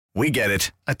We get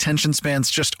it. Attention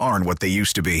spans just aren't what they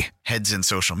used to be. Heads in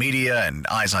social media and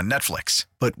eyes on Netflix.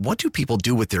 But what do people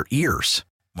do with their ears?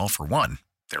 Well, for one,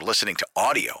 they're listening to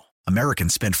audio.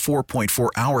 Americans spend 4.4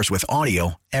 hours with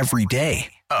audio every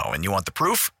day. Oh, and you want the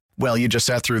proof? Well, you just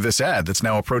sat through this ad that's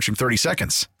now approaching 30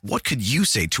 seconds. What could you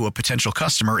say to a potential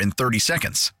customer in 30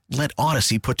 seconds? Let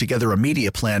Odyssey put together a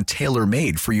media plan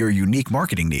tailor-made for your unique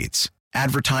marketing needs.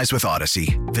 Advertise with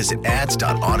Odyssey. Visit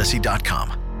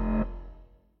ads.odyssey.com.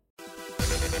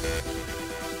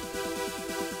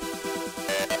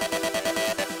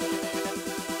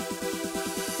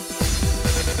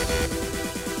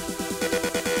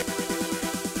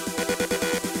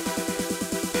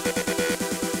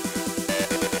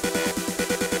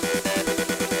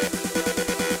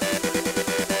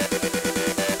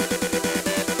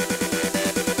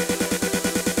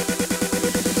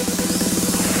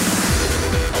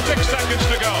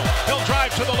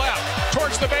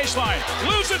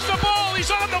 Loses the ball.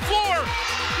 He's on the floor.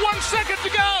 1 second to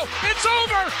go. It's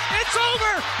over. It's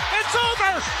over. It's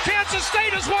over. Kansas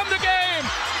State has won the game.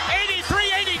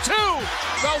 83-82.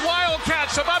 The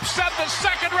Wildcats have upset the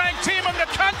second-ranked team in the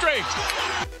country.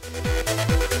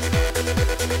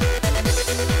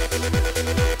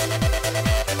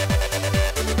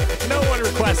 No one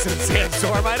requested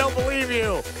Sandstorm. I don't believe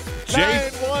you.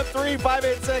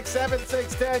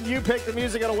 913-586-7610. You pick the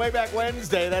music on a Way Back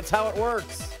Wednesday. That's how it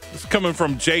works. It's coming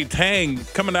from Jay Tang,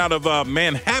 coming out of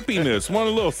Manhappiness. One a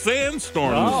little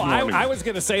sandstorm this morning. I was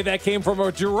going to say that came from a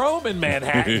Jerome in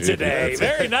Manhattan today.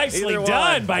 Very nicely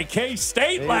done by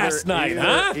K-State last night,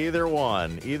 huh? Either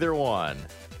one.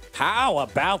 How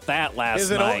about that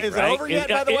last night? Is it over yet,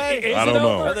 by the way? I don't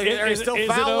know. Are they still fouling?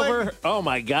 Is it over? Oh,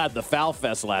 my God, the foul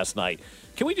fest last night.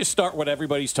 Can we just start what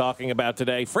everybody's talking about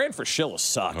today? Fran Fraschilla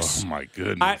sucks. Oh, my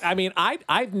goodness. I mean,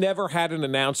 I've never had an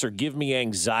announcer give me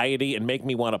anxiety and make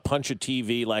me want to punch a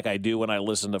TV like I do when I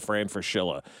listen to Fran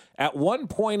Fraschilla. At one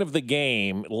point of the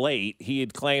game, late, he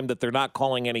had claimed that they're not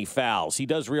calling any fouls. He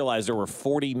does realize there were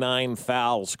 49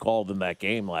 fouls called in that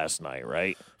game last night,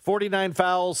 right? 49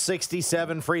 fouls,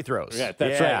 67 free throws. Yeah,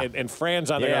 that's right. And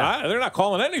Fran's on there. They're not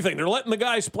calling anything. They're letting the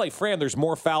guys play. Fran, there's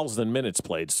more fouls than minutes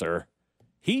played, sir.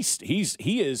 He's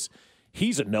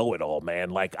a know-it-all, man.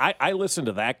 Like, I listen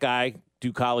to that guy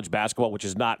do college basketball, which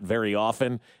is not very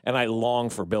often, and I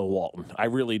long for Bill Walton. I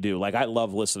really do. Like, I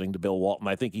love listening to Bill Walton.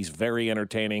 I think he's very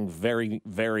entertaining, very,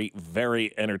 very,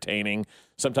 very entertaining.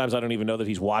 Sometimes I don't even know that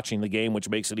he's watching the game, which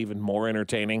makes it even more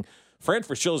entertaining. Fran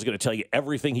Fraschilla is going to tell you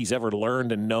everything he's ever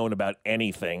learned and known about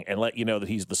anything and let you know that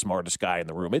he's the smartest guy in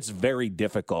the room. It's very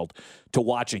difficult to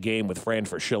watch a game with Fran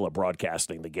Fraschilla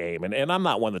broadcasting the game. And I'm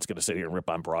not one that's going to sit here and rip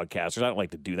on broadcasters. I don't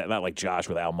like to do that. Not like Josh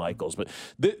with Al Michaels. But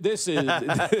this is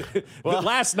well,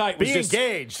 last night was just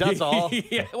engaged, that's all.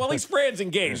 Yeah, well, at least Fran's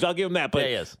engaged. I'll give him that. But, yeah,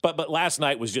 he is. But last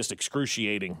night was just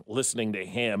excruciating listening to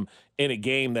him in a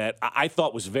game that I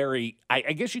thought was very,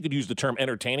 I guess you could use the term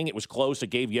entertaining. It was close.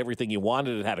 It gave you everything you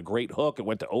wanted. It had a great hook. It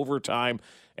went to overtime.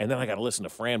 And then I got to listen to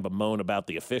Fran bemoan about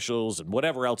the officials and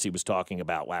whatever else he was talking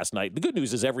about last night. The good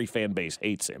news is every fan base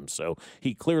hates him, so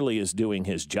he clearly is doing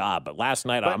his job. But last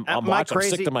night, I'm watching, I'm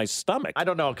sick to my stomach. I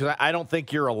don't know, because I don't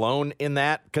think you're alone in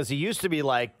that, because he used to be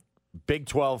like Big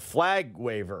 12 flag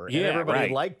waiver, and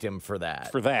everybody liked him for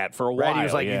that. For a while. Right? He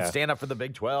was like, he'd stand up for the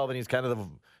Big 12, and he's kind of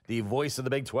the voice of the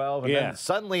Big 12. And then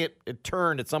suddenly it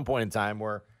turned at some point in time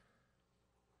where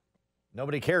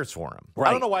nobody cares for him. Right.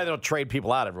 I don't know why they don't trade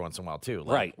people out every once in a while, too.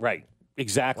 Like, Right.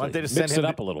 Exactly. Why don't they just mix it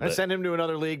up a little bit? Send him to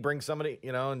another league, bring somebody,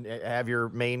 and have your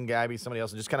main guy be somebody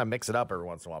else, and just kind of mix it up every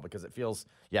once in a while, because it feels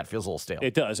a little stale.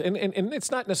 It does. And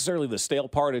it's not necessarily the stale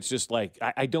part. It's just like,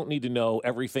 I don't need to know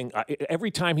everything.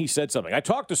 Every time he said something, I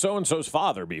talked to so-and-so's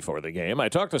father before the game. I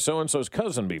talked to so-and-so's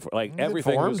cousin before. Like,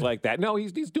 everything was like that. No,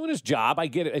 he's doing his job. I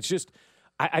get it. It's just,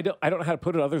 I don't know how to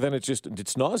put it other than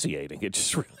it's nauseating. It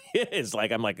just really is.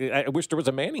 Like, I'm like, I wish there was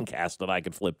a Manning cast that I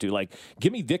could flip to. Like,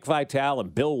 give me Dick Vitale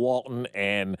and Bill Walton,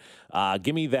 and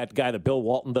give me that guy that Bill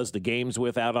Walton does the games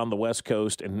with out on the West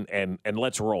Coast, and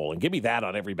let's roll. And give me that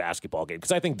on every basketball game,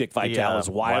 because I think Dick Vitale is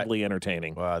wildly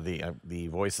entertaining. The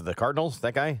voice of the Cardinals,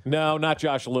 that guy? No, not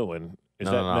Josh Lewin.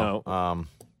 No.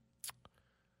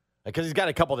 Because he's got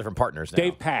a couple different partners now.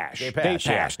 Dave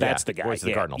Pasch. That's the guy. Voice of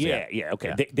the Cardinals. Yeah.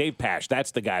 Okay. Yeah. Dave Pasch.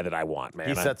 That's the guy that I want, man.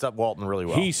 He sets up Walton really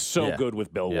well. He's so good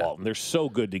with Bill Walton. They're so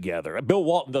good together. Bill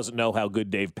Walton doesn't know how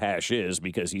good Dave Pasch is,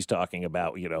 because he's talking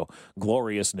about,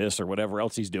 gloriousness or whatever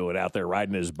else he's doing out there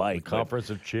riding his bike.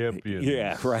 Conference of Champions.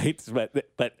 Yeah, right.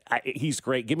 But he's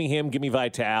great. Give me him. Give me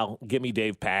Vitale. Give me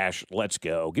Dave Pasch. Let's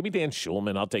go. Give me Dan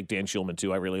Schulman. I'll take Dan Schulman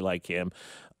too. I really like him.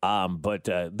 But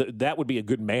that would be a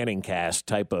good Manning cast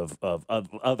type of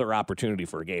other opportunity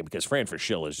for a game because Fran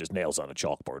Fraschilla is just nails on a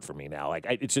chalkboard for me now. Like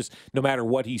it's just no matter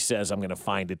what he says, I'm going to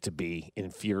find it to be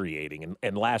infuriating.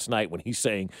 And last night when he's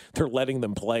saying they're letting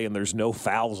them play and there's no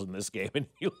fouls in this game, and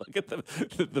you look at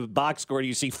the box score,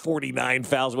 you see 49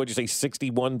 fouls. What'd you say?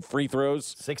 61 free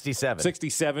throws.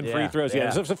 67 free throws.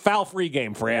 Yeah, it's a foul-free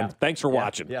game, Fran. Yeah. Thanks for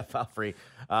watching. Yeah, foul-free.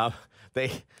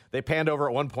 They panned over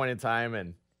at one point in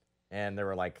time and there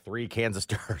were like 3 Kansas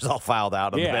Stars all fouled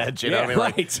out on the bench. You know what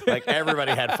I mean? Like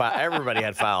everybody had everybody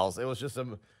had fouls. It was just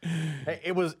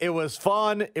it was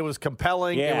fun. It was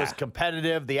compelling. Yeah. It was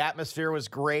competitive. The atmosphere was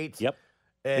great. Yep.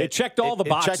 It checked all the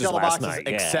boxes last night,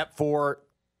 except for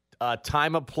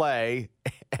time of play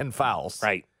and fouls.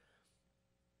 Right.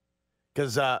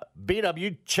 Because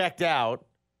BW checked out.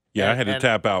 Yeah, I had to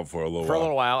tap out for a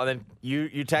little while, and then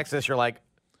you text us. You're like,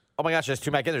 "Oh my gosh, there's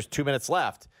 2 minutes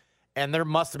left." And there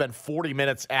must have been 40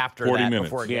 minutes after 40 that minutes.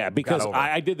 before it got because over.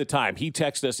 I did the time. He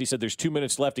texted us. He said, there's 2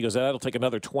 minutes left. He goes, that'll take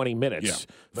another 20 minutes. Yeah.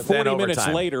 But 40 minutes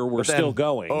later, we're still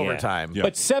going. Overtime. Yeah.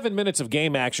 But 7 minutes of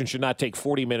game action should not take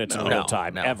 40 minutes in real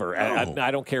time, ever. No.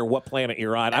 I don't care what planet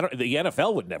you're on. The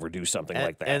NFL would never do something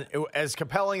like that. And as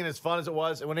compelling and as fun as it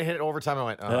was, when it hit overtime, I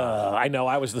went, I know.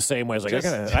 I was the same way. I was like,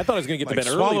 I thought I was going to get to bed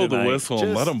early swallow tonight. the whistle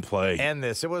and let them play. And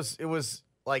this. It was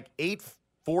like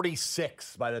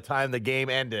 8:46 by the time the game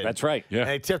ended. That's right. Yeah. And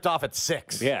they tipped off at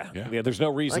 6. Yeah. There's no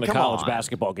reason Like, a come college on.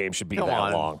 basketball game should be Come that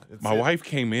on. long. My wife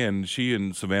came in. She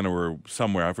and Savannah were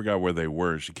somewhere. I forgot where they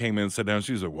were. She came in, sat down.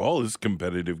 She was like, well, it's a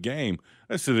competitive game.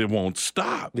 I said, it won't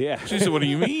stop. Yeah. She said, what do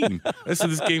you mean? I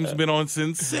said, this game's been on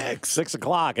since 6. 6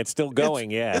 o'clock. It's still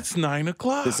going, It's 9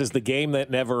 o'clock. This is the game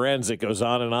that never ends. It goes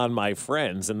on and on, my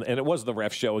friends. And it was the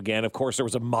ref show again. Of course, there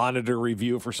was a monitor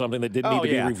review for something that didn't need to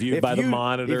be reviewed by the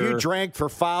monitor. If you drank for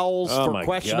fouls, for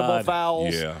questionable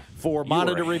fouls, for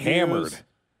monitor reviews, hammered.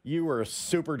 You were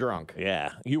super drunk.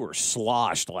 Yeah, you were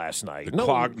sloshed last night. The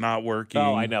clock not working.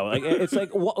 Oh, I know. It's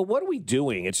like, what are we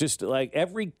doing? It's just like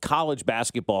every college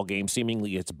basketball game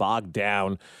seemingly it's bogged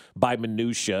down by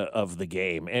minutia of the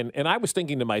game. And I was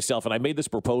thinking to myself, and I made this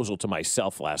proposal to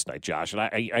myself last night, Josh, and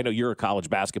I know you're a college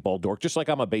basketball dork, just like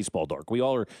I'm a baseball dork. We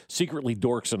all are secretly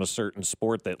dorks in a certain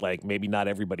sport that like maybe not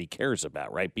everybody cares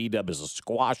about, right? B-Dub is a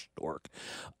squash dork.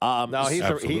 No,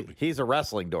 he's a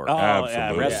wrestling dork. Oh, Absolutely.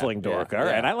 yeah, wrestling dork. All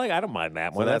right. I don't mind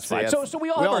that one. That's fine. So we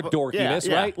all have our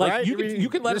dorkiness, right? Like right? you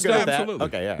can let us good know at that. Absolutely.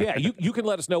 Okay, yeah. you can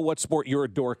let us know what sport you're a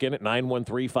dork in at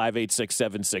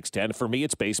 913-586-7610. For me,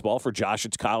 it's baseball. For Josh,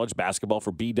 it's college basketball.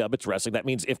 For B-Dub, it's wrestling. That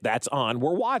means if that's on,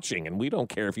 we're watching, and we don't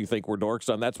care if you think we're dorks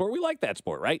on that sport. We like that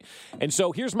sport, right? And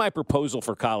so here's my proposal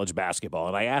for college basketball,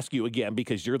 and I ask you again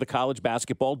because you're the college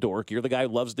basketball dork. You're the guy who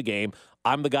loves the game.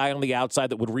 I'm the guy on the outside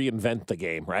that would reinvent the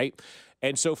game, right?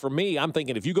 And so for me, I'm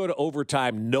thinking if you go to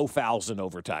overtime, no fouls in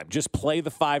overtime. Just play the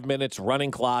 5 minutes,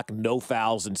 running clock, no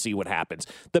fouls, and see what happens.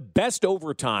 The best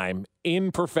overtime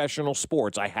in professional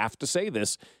sports, I have to say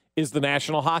this, is the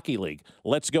National Hockey League.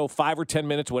 Let's go 5 or 10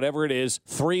 minutes, whatever it is,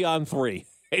 3-on-3.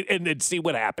 And then see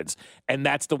what happens. And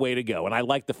that's the way to go. And I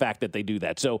like the fact that they do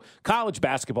that. So college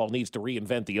basketball needs to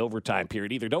reinvent the overtime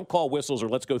period. Either don't call whistles or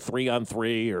let's go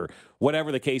 3-on-3 or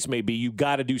whatever the case may be. You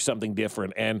got to do something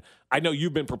different. And I know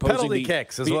you've been proposing penalty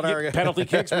kicks is what I penalty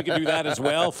kicks. We can do that as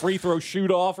well. Free throw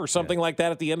shoot off or something like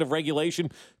that at the end of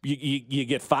regulation. You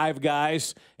get 5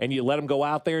 guys and you let them go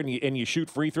out there and you shoot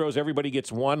free throws. Everybody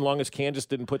gets one. Long as Kansas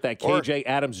didn't put that KJ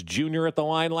Adams Jr. at the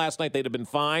line last night, they'd have been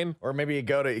fine. Or maybe you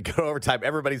go to overtime.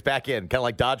 Everybody's back in, kind of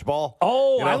like dodgeball.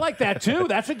 Oh, I like that too.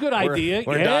 That's a good idea.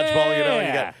 Where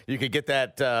dodgeball, you could get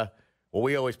that. Well,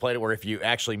 we always played it where if you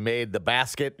actually made the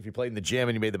basket, if you played in the gym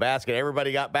and you made the basket,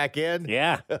 everybody got back in.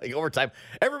 Yeah. Like overtime,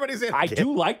 everybody's in. I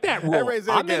do like that rule.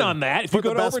 I'm in on that. If you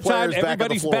go to overtime,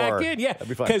 everybody's back in. Yeah,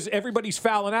 because everybody's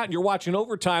fouling out and you're watching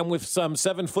overtime with some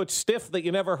 7-foot stiff that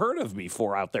you never heard of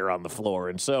before out there on the floor.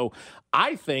 And so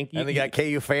I think. And they got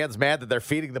KU fans mad that they're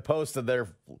feeding the post of their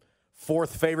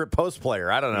 4th favorite post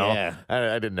player. I don't know. Yeah.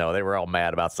 I didn't know. They were all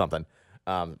mad about something.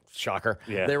 Shocker.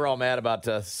 Yeah. They were all mad about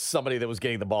somebody that was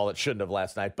getting the ball that shouldn't have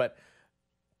last night. But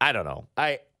I don't know.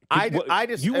 I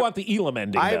just you want the Elam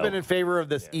ending. I've been in favor of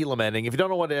this Elam ending. If you don't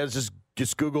know what it is,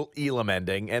 just Google Elam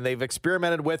ending. And they've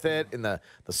experimented with it in the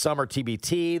summer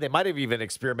TBT. They might have even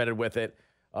experimented with it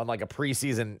on like a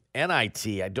preseason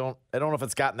NIT. I don't know if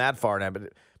it's gotten that far now,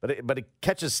 but it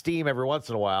catches steam every once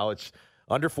in a while. It's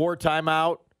under 4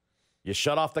 timeout. You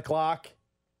shut off the clock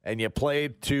and you play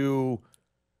to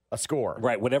a score.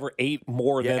 Right, whatever 8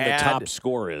 more than the top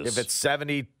score is. If it's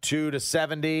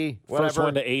 72-70, whatever. First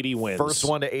one to 80 wins. First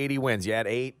one to 80 wins. You add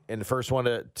 8, and the first one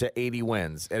to 80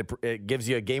 wins. And it gives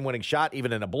you a game-winning shot,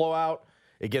 even in a blowout.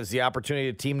 It gives the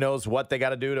opportunity. The team knows what they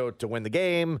got to do to win the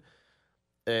game.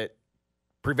 It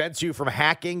prevents you from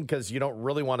hacking because you don't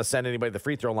really want to send anybody to the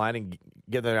free throw line and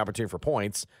give them an opportunity for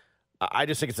points. I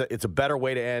just think it's a better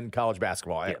way to end college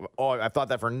basketball. Yeah. I've thought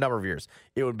that for a number of years.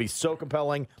 It would be so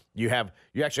compelling. You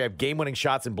actually have game-winning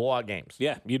shots in blowout games.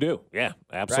 Yeah, you do. Yeah,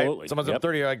 absolutely. Right? Someone's up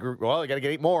 30, you're like, well, you got to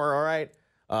get 8 more. All right.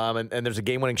 And there's a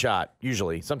game-winning shot,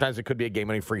 usually. Sometimes it could be a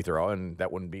game-winning free throw, and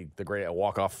that wouldn't be a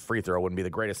walk-off free throw wouldn't be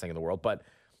the greatest thing in the world. But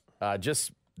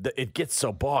it gets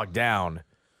so bogged down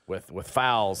with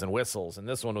fouls and whistles, and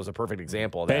this one was a perfect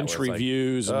example of that. Bench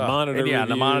reviews and monitor reviews. Yeah,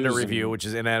 the monitor review, which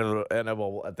is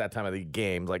inevitable at that time of the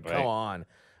game. Like, right. Come on.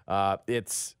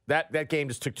 It's that game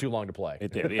just took too long to play.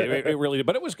 It did. It really did.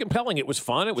 But it was compelling. It was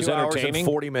fun. It was 2 hours entertaining. and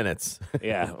 40 minutes.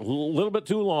 Yeah, a little bit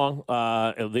too long.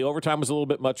 The overtime was a little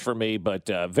bit much for me, but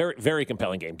very, very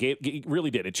compelling game. It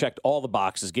really did. It checked all the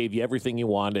boxes, gave you everything you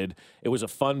wanted. It was a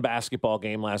fun basketball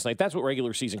game last night. That's what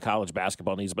regular season college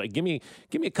basketball needs. But give me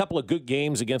a couple of good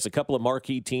games against a couple of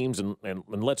marquee teams, and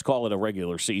let's call it a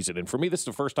regular season. And for me, this is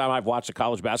the first time I've watched a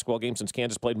college basketball game since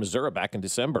Kansas played Missouri back in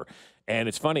December. And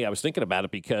it's funny, I was thinking about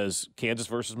it because Kansas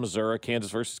versus Missouri,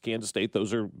 Kansas versus Kansas State,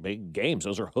 those are big games.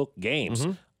 Those are hook games.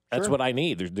 Mm-hmm. That's what I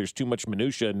need. There's too much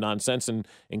minutia and nonsense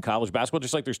in college basketball,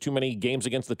 just like there's too many games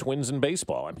against the Twins in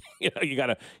baseball. I mean, you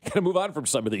gotta move on from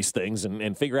some of these things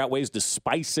and figure out ways to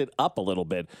spice it up a little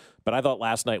bit. But I thought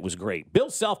last night was great. Bill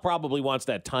Self probably wants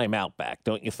that timeout back,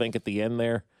 don't you think, at the end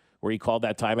there? Where he called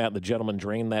that timeout, the gentleman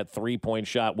drained that three-point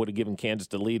shot, would have given Kansas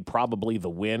the lead, probably the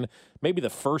win. Maybe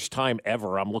the first time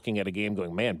ever I'm looking at a game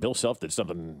going, man, Bill Self did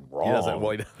something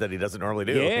wrong. That he doesn't normally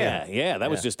do. Yeah.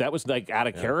 That was like out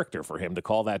of character for him to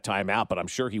call that timeout, but I'm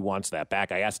sure he wants that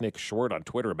back. I asked Nick Short on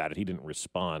Twitter about it. He didn't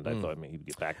respond. I thought he'd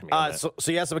get back to me on that.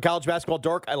 So yes, I'm a college basketball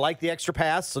dork. I like the extra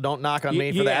pass, so don't knock on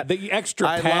me for that. The extra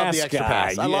pass I love the extra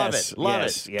pass. I love it. Love it.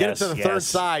 Yes, get it to the third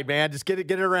side, man. Just get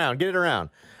it around. Get it around.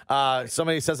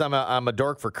 Somebody says I'm a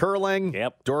dork for curling.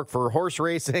 Yep. Dork for horse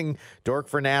racing. Dork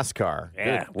for NASCAR.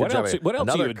 Yeah. Good what job. else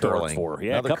are you a dork for?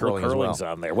 Yeah, Another a couple of curlings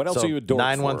on there. What else are you a dork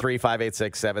for?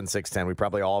 913-586-7610. We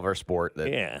probably all have our sport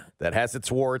that has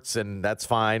its warts, and that's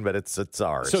fine, but it's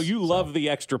ours. So you love the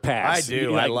extra pass. I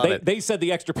do. I love it. They said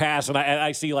the extra pass, and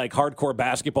I see like hardcore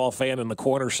basketball fan in the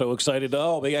corner so excited.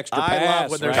 Oh, the extra pass. I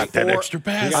love when there's that extra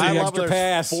pass. I love extra when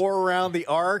pass. there's 4 around the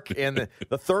arc, and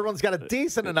the third one's got a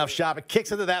decent enough shot. It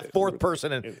kicks into that fourth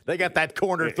person, and they got that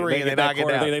corner three, and they knock it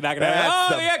down. They knock it down.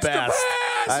 That's the extra best.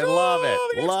 pass. I love it.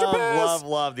 The extra pass.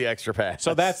 Love the extra pass.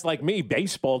 So that's like me,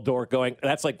 baseball dork, going,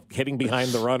 that's like hitting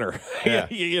behind the runner.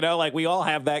 Yeah. Like we all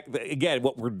have that. Again,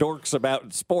 what we're dorks about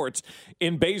in sports.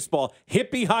 In baseball,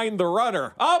 hit behind the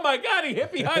runner. Oh, my God, he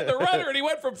hit behind the runner, and he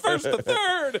went from first to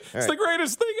third. It's the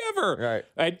greatest thing ever.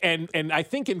 Right. And I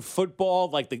think in football,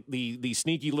 like the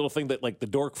sneaky little thing that like the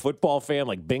dork football fan,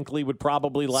 like Binkley would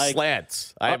probably like.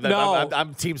 Slants. No.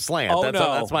 I'm team slant. Oh,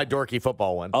 That's my dorky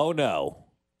football one. Oh, no.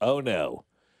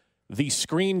 The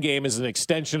screen game is an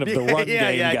extension of the run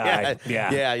game guy.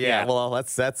 Yeah. Well,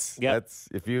 that's Kansas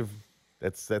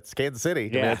City.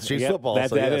 I mean, it's Chiefs football.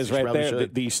 That is right there.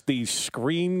 Should. The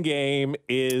screen game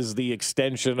is the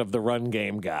extension of the run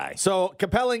game guy. So,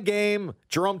 compelling game.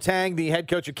 Jerome Tang, the head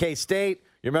coach of K-State.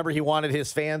 You remember he wanted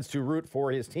his fans to root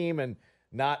for his team and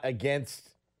not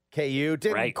against KU.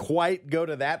 Didn't quite go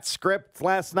to that script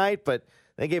last night, but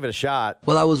they gave it a shot.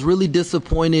 Well, I was really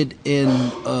disappointed in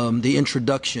the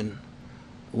introduction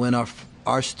when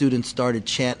our students started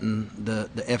chanting the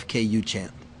FKU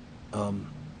chant.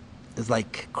 It's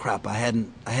like crap. I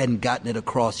hadn't gotten it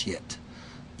across yet,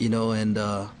 and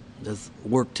there's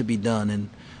work to be done.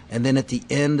 And then at the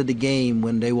end of the game,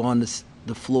 when they were on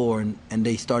the floor and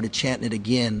they started chanting it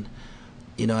again,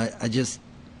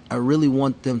 I really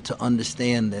want them to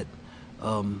understand that,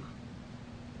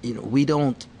 we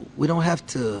don't have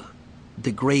to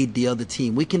degrade the other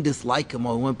team. We can dislike them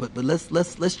or win, but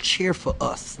let's cheer for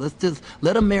us. Let's just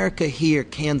let America hear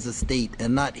Kansas State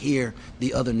and not hear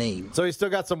the other name. So he's still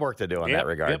got some work to do in that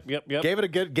regard. Yep. Gave it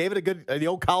a good the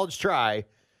old college try.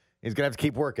 He's gonna have to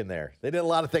keep working there. They did a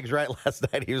lot of things right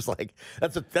last night. He was like,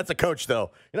 "That's a coach, though."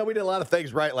 We did a lot of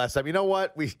things right last time. You know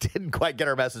what? We didn't quite get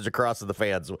our message across to the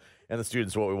fans and the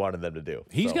students what we wanted them to do.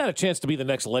 He's got a chance to be the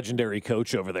next legendary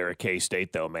coach over there at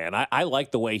K-State, though, man. I like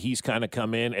the way he's kind of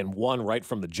come in and won right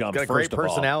from the jump. He's got a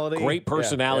great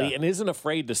personality, and isn't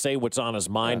afraid to say what's on his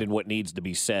mind and what needs to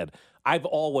be said. I've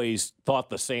always thought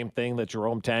the same thing that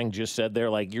Jerome Tang just said there.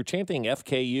 Like, you're chanting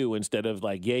FKU instead of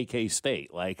like Yay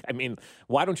K-State. Like, I mean,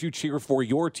 why don't you cheer for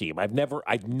your team? I've never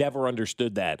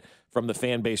understood that from the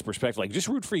fan base perspective. Like, just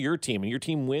root for your team, and your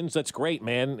team wins. That's great,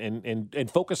 man.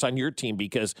 And focus on your team,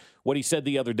 because what he said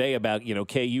the other day about,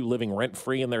 KU living rent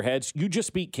free in their heads. You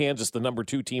just beat Kansas, the number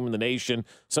 2 team in the nation.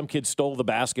 Some kids stole the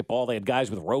basketball. They had guys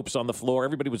with ropes on the floor.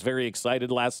 Everybody was very excited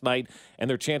last night, and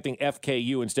they're chanting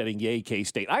FKU instead of Yay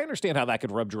K-State. I understand how that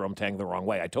could rub Jerome Tang the wrong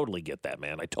way. I totally get that,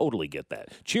 man. I totally get that.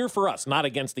 Cheer for us, not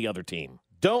against the other team.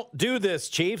 Don't do this,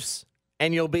 Chiefs,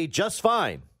 and you'll be just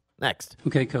fine. Next.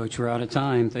 Okay, Coach, we're out of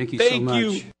time. Thank you so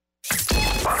much.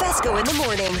 Fesco in the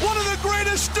morning. One of the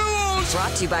greatest duos.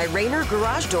 Brought to you by Rainer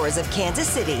Garage Doors of Kansas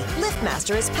City.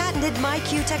 LiftMaster has patented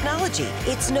MyQ technology.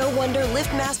 It's no wonder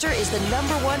LiftMaster is the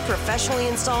 #1 professionally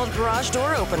installed garage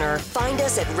door opener. Find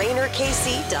us at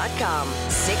RainerKC.com.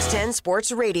 610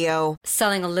 Sports Radio.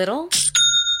 Selling a little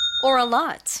or a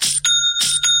lot?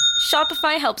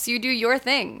 Shopify helps you do your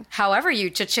thing, however you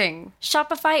cha-ching.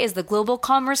 Shopify is the global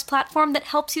commerce platform that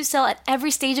helps you sell at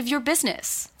every stage of your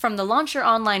business. From the launch your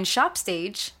online shop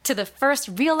stage, to the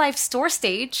first real-life store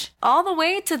stage, all the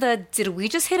way to the did we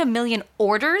just hit 1 million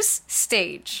orders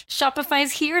stage.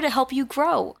 Shopify's here to help you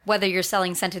grow. Whether you're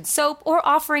selling scented soap or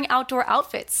offering outdoor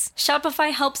outfits,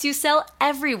 Shopify helps you sell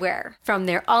everywhere. From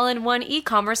their all-in-one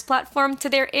e-commerce platform to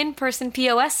their in-person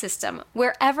POS system,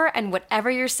 wherever and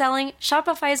whatever you're selling,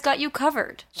 Shopify's got you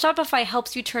covered. Shopify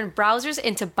helps you turn browsers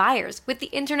into buyers with the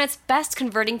internet's best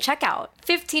converting checkout.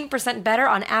 15% better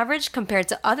on average compared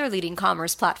to other leading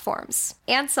commerce platforms.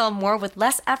 And sell more with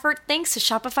less effort thanks to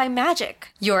Shopify Magic,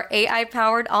 your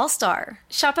AI-powered all-star.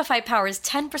 Shopify powers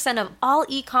 10% of all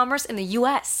e-commerce in the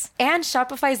U.S. And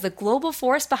Shopify is the global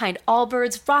force behind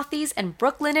Allbirds, Rothy's, and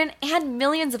Brooklinen, and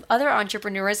millions of other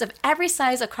entrepreneurs of every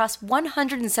size across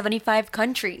 175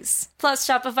 countries. Plus,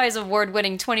 Shopify's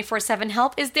award-winning 24/7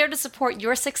 help is there to support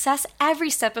your success every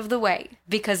step of the way.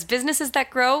 Because businesses that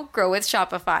grow with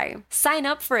Shopify. Sign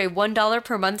up for a $1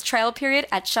 per month trial period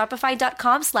at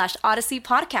shopify.com/Odyssey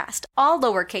Podcast, all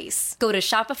lowercase. Go to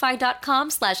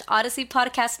shopify.com/Odyssey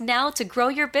Podcast now to grow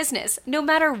your business, no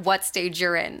matter what stage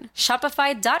you're in.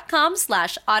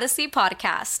 Shopify.com/Odyssey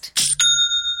Podcast.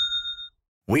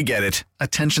 We get it.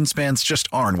 Attention spans just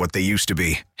aren't what they used to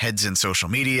be. Heads in social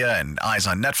media and eyes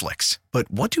on Netflix. But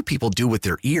what do people do with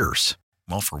their ears?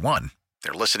 Well, for one,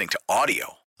 they're listening to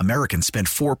audio. Americans spend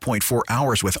 4.4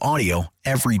 hours with audio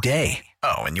every day.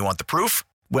 Oh, and you want the proof?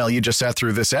 Well, you just sat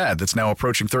through this ad that's now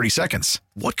approaching 30 seconds.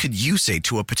 What could you say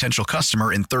to a potential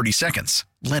customer in 30 seconds?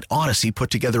 Let Odyssey put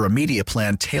together a media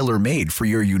plan tailor-made for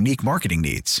your unique marketing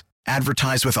needs.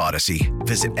 Advertise with Odyssey.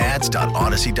 Visit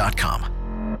ads.odyssey.com.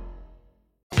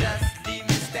 Just leave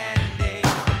me standing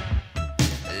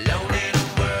alone in a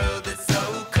world that's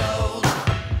so cold.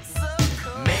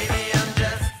 Maybe I'm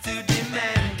just too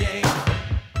demanding.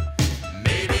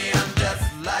 Maybe I'm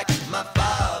just like my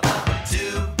father,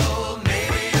 too bold.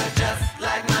 Maybe you're just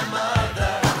like my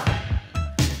mother.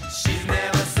 She's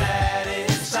never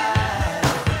satisfied.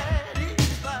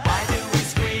 Why do we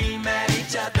scream at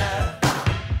each other?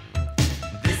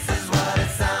 This is what it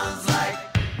sounds like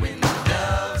when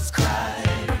doves cry.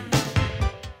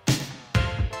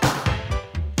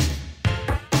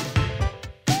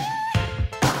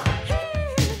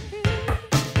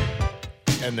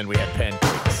 And then we had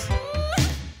pancakes.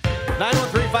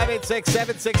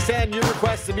 913-586-7610. You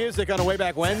request the music on a Way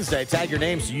Back Wednesday. Tag your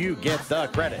name so you get the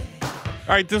credit. All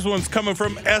right, this one's coming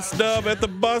from S-Dub at the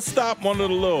bus stop. One of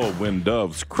the little When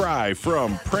Doves Cry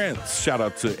from Prince. Shout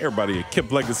out to everybody at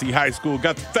Kip Legacy High School.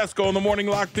 Got the Fesco in the morning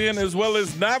locked in, as well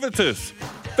as Navitas.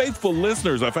 Faithful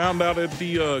listeners, I found out at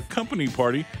the company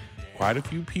party, quite a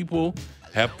few people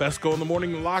have Fesco in the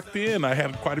morning locked in. I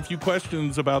had quite a few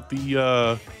questions about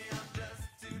the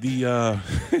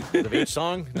The beach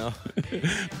song? No.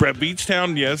 Brett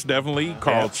Beachtown, yes, definitely.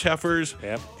 Carl Cheffers.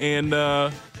 Yep. And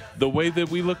the way that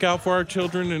we look out for our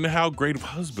children and how great of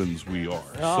husbands we are.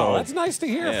 Oh, that's nice to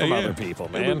hear from other people,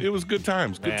 man. It was good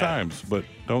times, times. But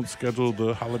don't schedule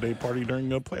the holiday party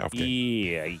during a playoff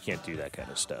game. Yeah, you can't do that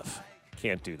kind of stuff.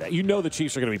 Can't do that. You know the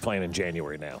Chiefs are going to be playing in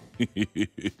January now.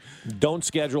 Don't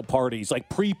schedule parties. Like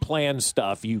pre-planned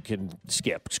stuff you can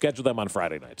skip. Schedule them on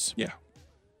Friday nights. Yeah.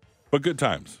 But good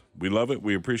times. We love it.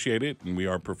 We appreciate it. And we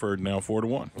are preferred now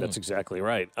 4-1. That's exactly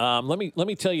right. Let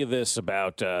me tell you this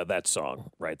about that song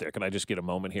right there. Can I just get a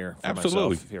moment here for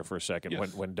myself here for a second?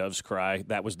 Yes. When Doves Cry,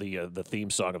 that was the theme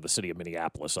song of the city of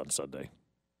Minneapolis on Sunday.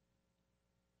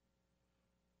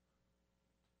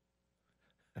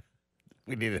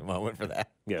 We needed a moment for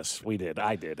that. Yes, we did.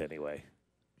 I did anyway.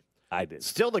 I did.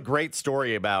 Still, the great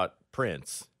story about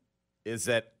Prince is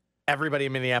that everybody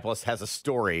in Minneapolis has a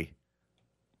story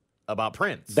about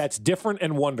Prince. That's different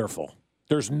and wonderful.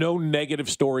 There's no negative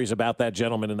stories about that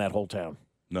gentleman in that whole town.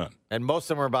 None. And most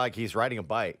of them are about like he's riding a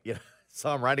bike. You know,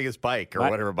 saw him riding his bike or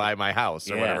whatever by my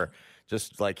house or whatever.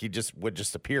 Just like he just would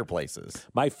just appear places.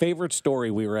 My favorite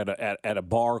story, we were at a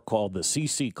bar called the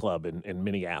CC Club in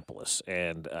Minneapolis.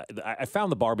 And I found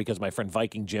the bar because my friend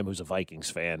Viking Jim, who's a Vikings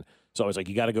fan, so I was like,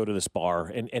 you got to go to this bar.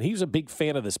 And he's a big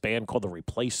fan of this band called The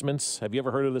Replacements. Have you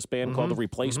ever heard of this band called The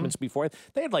Replacements before?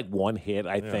 They had like one hit,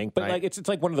 I think. But like it's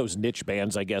like one of those niche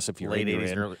bands, I guess, if you're late in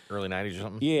 80s and early 90s or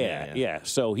something. Yeah.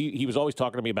 So he was always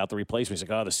talking to me about The Replacements. He's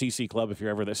like, oh, the CC Club, if you're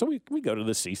ever there. So we go to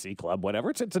the CC Club, whatever.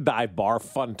 It's a dive bar,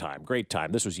 fun time, great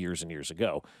time. This was years and years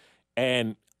ago.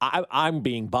 And I'm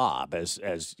being Bob, as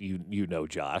you know,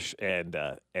 Josh, and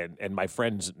my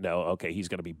friends know. Okay, he's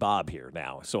going to be Bob here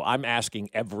now. So I'm asking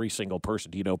every single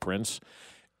person, do you know Prince?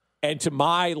 And to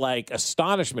my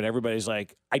astonishment, everybody's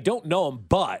like, I don't know him,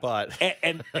 but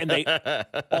and they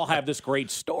all have this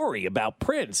great story about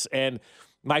Prince. And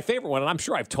my favorite one, and I'm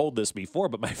sure I've told this before,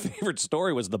 but my favorite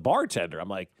story was the bartender. I'm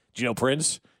like, do you know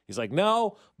Prince? He's like,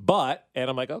 no, but, and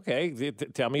I'm like, okay,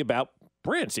 tell me about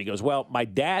Prince. He goes, well, my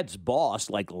dad's boss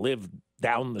lived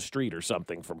down the street or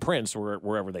something from Prince,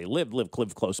 wherever they lived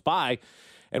close by.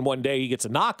 And one day he gets a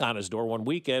knock on his door one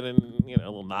weekend, and a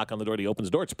little knock on the door. He opens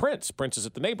the door. It's Prince. Prince is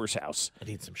at the neighbor's house. I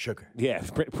need some sugar. Yeah,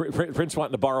 Prince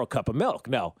wanting to borrow a cup of milk.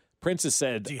 No, Prince has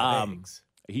said,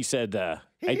 he said, I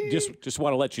just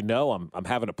want to let you know I'm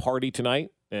having a party tonight,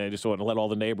 and I just want to let all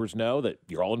the neighbors know that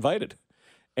you're all invited.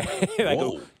 And I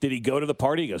go, did he go to the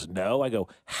party? He goes, no. I go,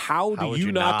 how do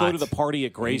you not go to the party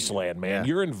at Graceland, man? Yeah.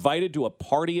 You're invited to a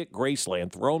party at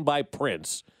Graceland thrown by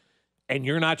Prince, and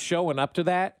you're not showing up to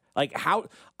that? How?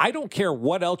 I don't care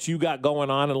what else you got going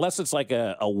on, unless it's like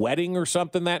a wedding or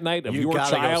something that night of your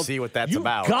child. You gotta go see what that's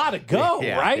about. You gotta go,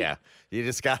 right? Yeah. You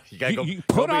just got you go. You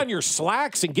put on your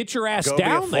slacks and get your ass down there.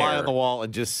 Go be a fly on the wall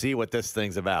and just see what this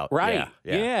thing's about. Right?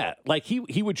 Yeah. Like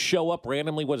he would show up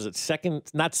randomly. What is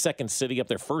it? Not Second City up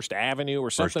there, First Avenue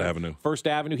or something. First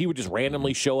Avenue. He would just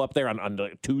randomly show up there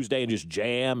on Tuesday and just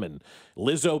jam. And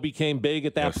Lizzo became big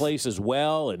at that place as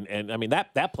well. And I mean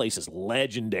that place is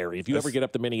legendary. If you ever get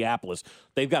up to Minneapolis,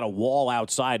 they've got a wall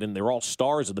outside, and they're all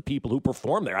stars of the people who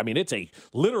perform there. I mean, it's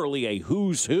literally a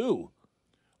who's who.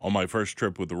 On my first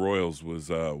trip with the Royals was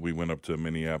we went up to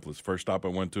Minneapolis. First stop I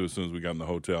went to, as soon as we got in the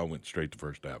hotel, I went straight to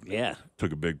First Avenue. Yeah.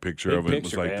 Took a big picture of it. It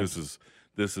was like, man,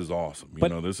 this is awesome.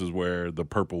 This is where the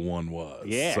purple one was.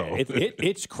 Yeah, so.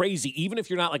 It's crazy. Even if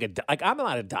you're not I'm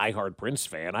not a diehard Prince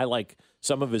fan. I like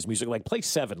some of his music. Like Play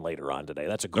 7 later on today.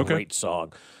 That's a great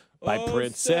song. By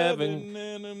Prince 7.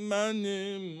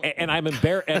 And I'm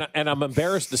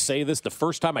embarrassed to say this. The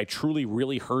first time I truly,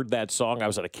 really heard that song, I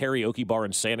was at a karaoke bar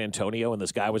in San Antonio, and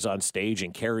this guy was on stage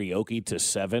and karaoke to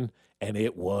 7, and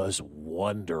it was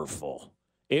wonderful.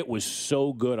 It was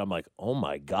so good. I'm like, oh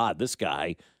my God, this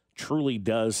guy truly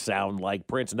does sound like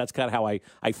Prince. And that's kind of how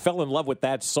I fell in love with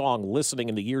that song, listening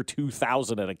in the year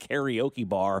 2000 at a karaoke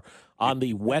bar on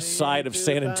the west side of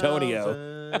San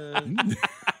Antonio.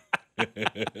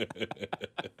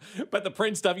 But the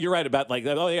Prince stuff, you're right about he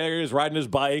was riding his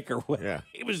bike or what. Yeah.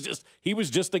 He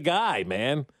was just a guy,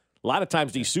 man. A lot of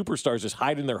times these superstars just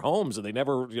hide in their homes and they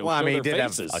never show he their did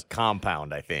faces. have a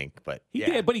compound, I think, but he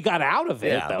did, but he got out of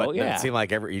it though. But it seemed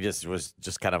like he just was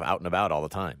kind of out and about all the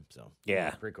time. So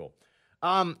pretty cool.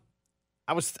 I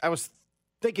was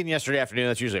thinking yesterday afternoon,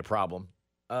 that's usually a problem.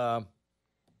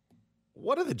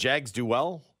 What do the Jags do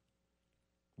well?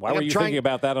 Why were you thinking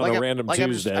about that on a random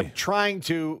Tuesday? I'm trying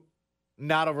to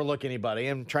not overlook anybody.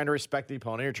 I'm trying to respect the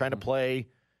opponent. You're trying to play,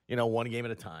 one game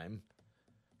at a time.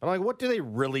 But I'm like, what do they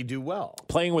really do well?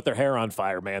 Playing with their hair on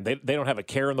fire, man. They don't have a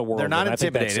care in the world. They're not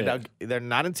intimidated. They're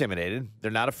not intimidated. They're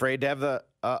not afraid to have a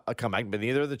comeback. But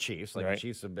neither are the Chiefs. The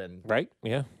Chiefs have been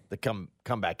the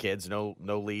comeback kids. No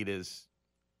lead is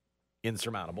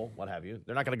insurmountable. What have you?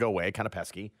 They're not going to go away. Kind of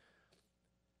pesky.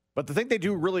 But the thing they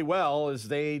do really well is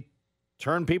they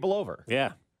turn people over.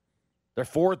 Yeah. They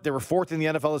were fourth in the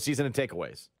NFL this season in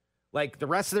takeaways. Like, the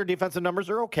rest of their defensive numbers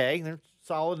are okay. They're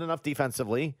solid enough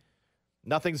defensively.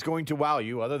 Nothing's going to wow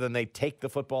you other than they take the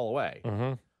football away.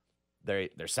 Mm-hmm.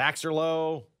 Their sacks are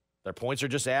low. Their points are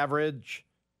just average.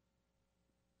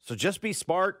 So just be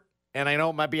smart. And I know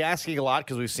it might be asking a lot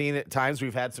because we've seen at times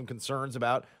we've had some concerns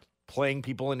about playing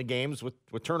people into games with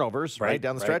turnovers right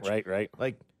down the stretch. Right.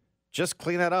 Like, just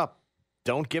clean that up.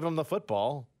 Don't give them the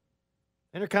football.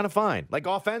 And you're kind of fine. Like,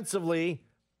 offensively,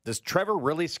 does Trevor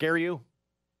really scare you?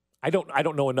 I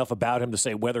don't know enough about him to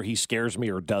say whether he scares me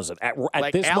or doesn't. At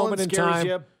Like this Allen moment in scares time,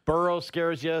 you, Burrow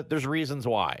scares you. There's reasons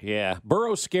why. yeah,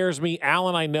 Burrow scares me.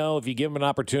 Allen, I know if you give him an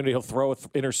opportunity, he'll throw an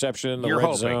interception in the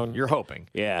red zone. You're hoping.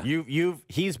 Yeah.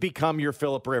 He's become your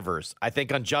Phillip Rivers. I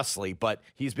think unjustly, but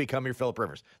he's become your Phillip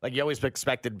Rivers. Like you always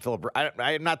expected Phillip.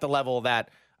 I am not the level of that.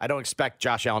 I don't expect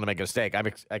Josh Allen to make a mistake. I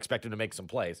expect him to make some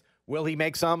plays. Will he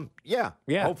make some? Yeah.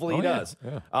 Hopefully he does.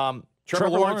 Yeah.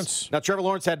 Trevor Lawrence. Now Trevor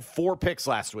Lawrence had 4 picks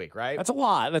last week, right? That's a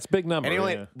lot. That's a big number.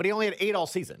 And but he only had 8 all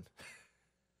season.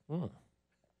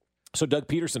 So Doug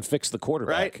Peterson fixed the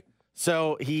quarterback. Right.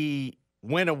 So he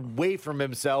went away from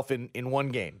himself in one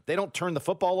game. They don't turn the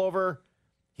football over.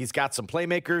 He's got some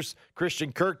playmakers.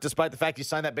 Christian Kirk, despite the fact he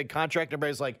signed that big contract,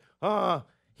 everybody's like,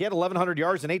 he had 1,100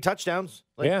 yards and 8 touchdowns.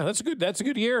 Like, yeah, that's a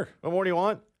good year. What more do you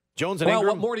want? Jones and Ingram.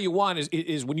 What more do you want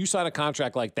is when you sign a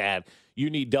contract like that, you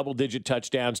need double-digit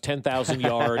touchdowns, 10,000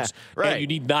 yards, right. and you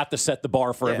need not to set the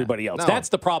bar for everybody else. No. That's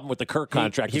the problem with the Kirk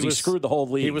contract. He screwed the whole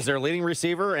league. He was their leading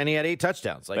receiver, and he had 8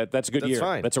 touchdowns. Like, that's a good year.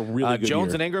 Fine. That's a really good Jones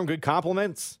year. and Ingram, good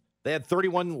compliments. They had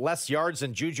 31 less yards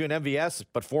than Juju and MVS,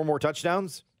 but 4 more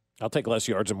touchdowns. I'll take less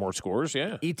yards and more scores,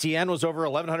 yeah. ETN was over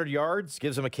 1,100 yards,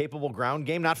 gives him a capable ground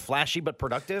game, not flashy but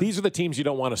productive. These are the teams you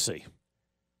don't want to see.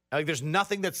 Like, there's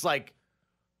nothing that's like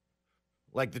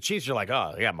the Chiefs are like,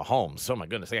 oh, they got Mahomes. Oh, my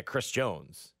goodness, they got Chris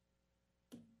Jones.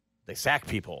 They sack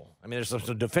people. I mean, there's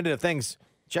some definitive things.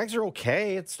 Jags are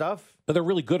okay at stuff. But they're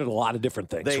really good at a lot of different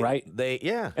things, right? And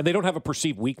they don't have a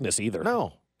perceived weakness either.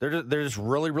 No, they're just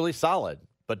really, really solid.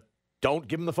 But don't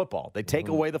give them the football. They take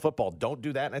away the football. Don't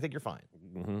do that, and I think you're fine.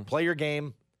 Play your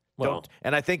game. Don't.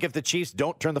 And I think if the Chiefs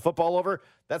don't turn the football over,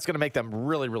 that's going to make them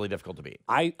really, really difficult to beat.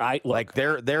 Look, like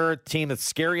they're a team that's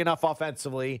scary enough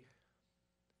offensively,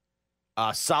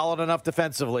 solid enough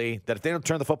defensively that if they don't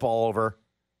turn the football over,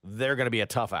 they're going to be a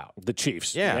tough out. The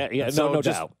Chiefs. Yeah. No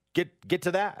doubt. Get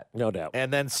to that. No doubt.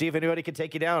 And then see if anybody can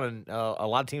take you down, and a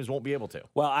lot of teams won't be able to.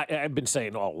 Well, I've been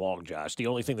saying all along, Josh, the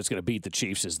only thing that's going to beat the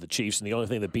Chiefs is the Chiefs, and the only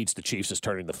thing that beats the Chiefs is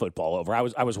turning the football over. I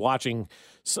was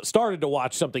started to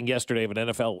watch something yesterday of an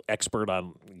NFL expert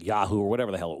on Yahoo or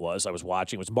whatever the hell it was. I was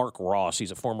watching. It was Mark Ross.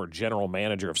 He's a former general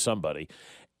manager of somebody.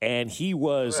 And he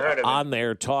was on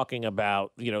there talking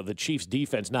about, the Chiefs'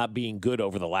 defense not being good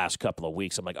over the last couple of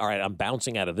weeks. I'm like, all right, I'm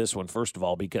bouncing out of this one, first of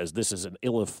all, because this is an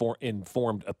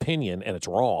ill-informed opinion, and it's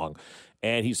wrong.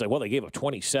 And he's like, well, they gave up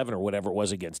 27 or whatever it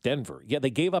was against Denver. Yeah,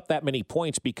 they gave up that many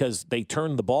points because they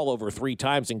turned the ball over 3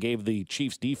 times and gave the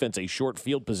Chiefs' defense a short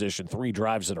field position 3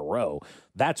 drives in a row.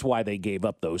 That's why they gave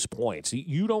up those points.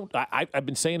 I've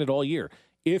been saying it all year.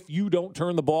 If you don't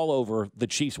turn the ball over, the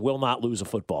Chiefs will not lose a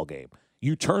football game.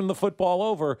 You turn the football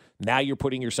over, now you're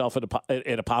putting yourself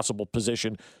in a possible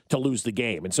position to lose the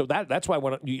game. And so that's why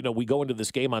when we go into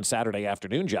this game on Saturday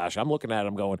afternoon, Josh, I'm looking at it,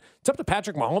 I'm going, it's up to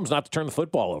Patrick Mahomes not to turn the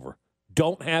football over.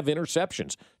 Don't have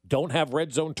interceptions. Don't have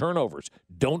red zone turnovers.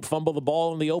 Don't fumble the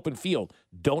ball in the open field.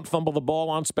 Don't fumble the ball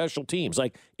on special teams.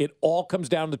 Like, it all comes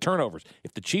down to turnovers.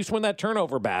 If the Chiefs win that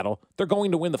turnover battle, they're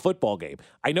going to win the football game.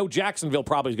 I know Jacksonville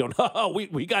probably is going,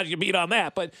 we got you beat on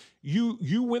that. But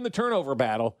you win the turnover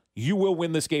battle, you will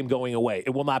win this game going away. It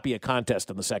will not be a contest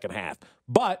in the second half.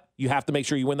 But you have to make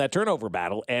sure you win that turnover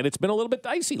battle, and it's been a little bit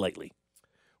dicey lately.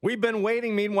 We've been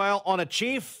waiting, meanwhile, on a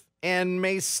Chief, and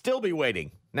may still be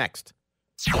waiting. Next.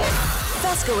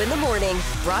 Fesco in the Morning,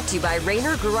 brought to you by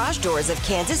Rainer Garage Doors of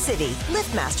Kansas City.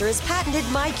 LiftMaster has patented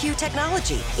MyQ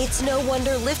technology. It's no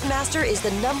wonder LiftMaster is the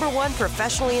 #1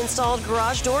 professionally installed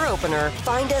garage door opener.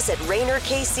 Find us at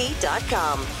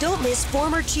RainerKC.com. Don't miss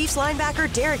former Chiefs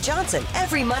linebacker Derek Johnson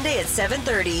every Monday at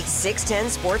 7:30, 610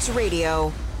 Sports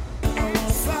Radio.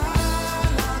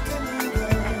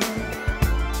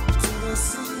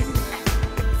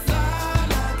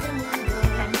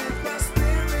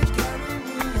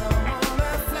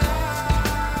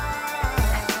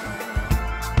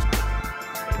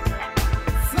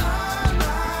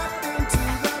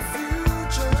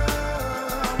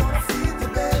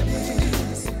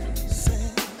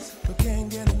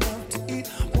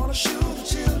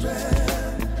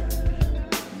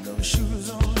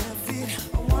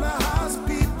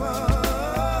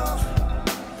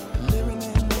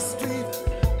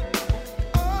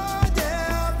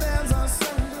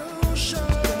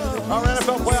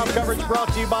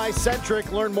 Brought to you by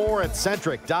Centric. Learn more at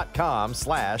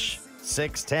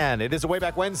centric.com/610. It is a Way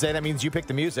Back Wednesday. That means you pick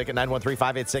the music at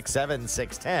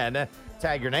 913-586-7610.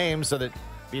 Tag your name so that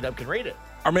B-Dub can read it.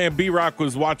 Our man B-Rock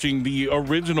was watching the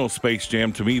original Space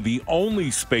Jam, to me, the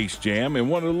only Space Jam, and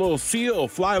wanted a little seal,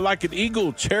 fly like an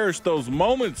eagle, cherish those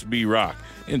moments, B-Rock.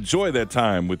 Enjoy that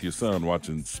time with your son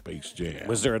watching Space Jam.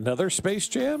 Was there another Space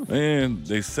Jam? And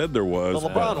they said there was. The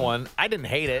LeBron one, I didn't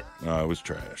hate it. No, it was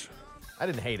trash. I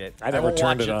didn't hate it. I never won't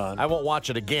turned watch it on. I won't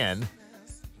watch it again.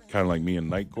 Kind of like me in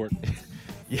Night Court.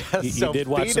 Yes, You did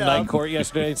watch some Night Court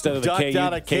yesterday instead of the ducked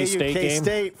out of K-State game?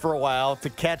 K-State for a while to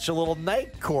catch a little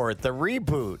Night Court, the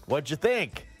reboot. What'd you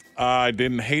think? I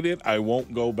didn't hate it. I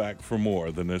won't go back for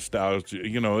more. The nostalgia,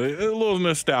 you know, a little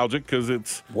nostalgic because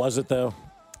it's. Was it, though?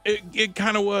 It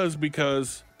kind of was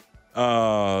because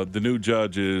the new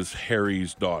judge is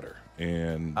Harry's daughter.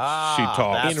 And she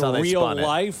talks. In real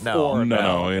life? No,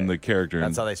 No, in the character.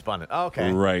 That's how they spun it. Oh, okay.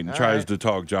 Right, and All tries right. to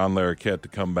talk John Larroquette to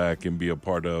come back and be a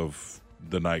part of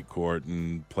the Night Court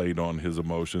and played on his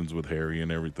emotions with Harry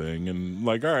and everything. And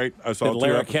like, all right, I saw Did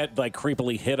Larroquette like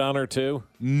creepily hit on her too?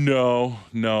 No,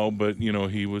 but you know,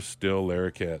 he was still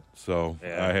Larroquette. So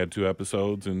I had 2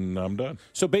 episodes and I'm done.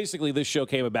 So basically, this show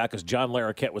came about because John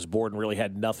Larroquette was bored and really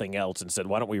had nothing else and said,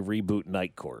 why don't we reboot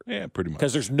Night Court? Yeah, pretty much.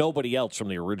 Because there's nobody else from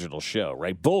the original show,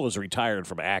 right? Bull is retired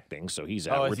from acting, so he's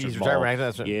out. Oh, Richard he's Mall- retired from acting?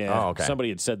 That's what- Yeah. Oh, okay. Somebody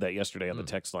had said that yesterday on the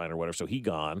text line or whatever, so he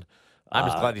gone. I'm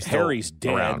just glad he's still Harry's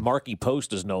dead. around. Marky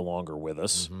Post is no longer with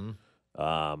us.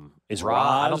 Is Roz?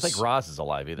 I don't think Roz is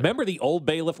alive either. Remember the old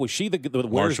bailiff? Was she the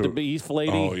Where's the Marsha- Beef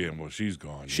lady? Oh, yeah, well, she's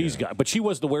gone. She's yeah. got, but she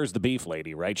was the Where's the Beef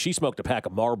lady, right? She smoked a pack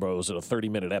of Marlboros in a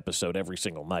 30-minute episode every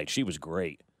single night. She was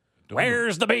great.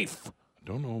 Where's the beef? I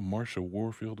don't know if Marsha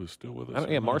Warfield is still with us.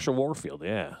 Yeah, Marsha Warfield.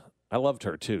 Yeah, I loved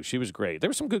her too. She was great. There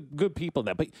were some good people in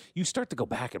that. But you start to go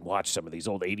back and watch some of these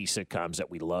old '80s sitcoms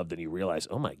that we loved, and you realize,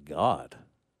 oh my god,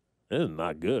 this is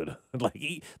not good.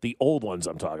 Like the old ones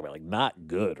I'm talking about, like not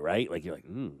good, right? Like you're like,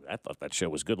 ooh, I thought that show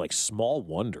was good. Like Small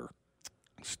Wonder.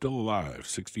 Still alive,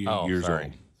 68 Oh, years sorry.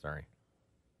 old. Sorry.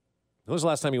 When was the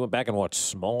last time you went back and watched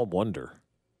Small Wonder?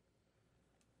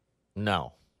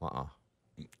 No.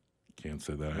 Can't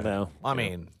say that. No. I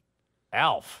mean,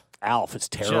 Alf. Alf is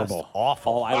terrible. Just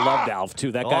awful. Oh, I loved Alf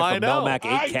too. That guy I from know. Melmac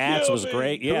I 8 Cats was killed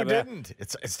great. him. Yeah, Who man. didn't?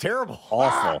 It's terrible.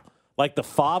 Awful. Like the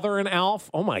father in Alf.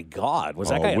 Oh my God, was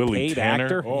that Oh, guy a Willie paid Tanner?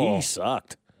 actor? Oh. He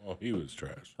sucked. Oh, he was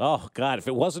trash. Oh God, if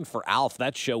it wasn't for Alf,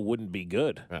 that show wouldn't be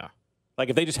good. Yeah. Like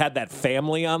if they just had that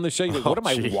family on the show, you're like, what am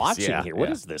I geez, watching yeah, here? What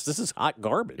yeah. is this? This is hot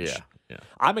garbage. Yeah.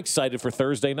 I'm excited for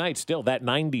Thursday night still. That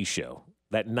 90s show.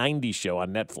 That 90s show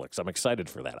on Netflix. I'm excited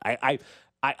for that.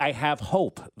 I have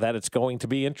hope that it's going to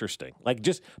be interesting. Like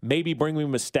just maybe bring me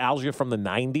nostalgia from the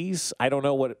 90s. I don't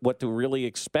know what to really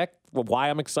expect, why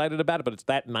I'm excited about it, but it's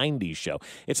that 90s show.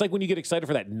 It's like when you get excited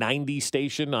for that 90s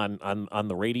station on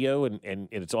the radio and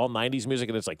it's all 90s music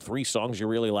and it's like 3 songs you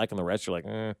really like and the rest you're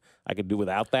like, I could do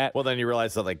without that. Well, then you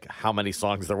realize that like how many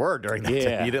songs there were during that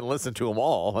Yeah. time. You didn't listen to them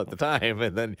all at the time,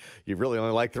 and then you really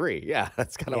only like 3. Yeah,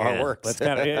 that's kind of how it works. That's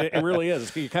kind of, it really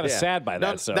is. You're kind of Yeah. sad by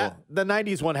Now, that. So the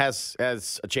 '90s one has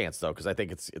a chance though, because I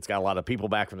think it's got a lot of people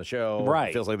back from the show. Right.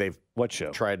 It feels like they've what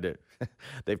show? tried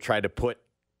to put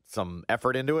some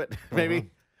effort into it. Maybe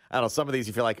I don't know. Some of these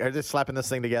you feel like are just slapping this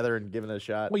thing together and giving it a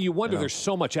shot. Well, you wonder. know? There's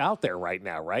so much out there right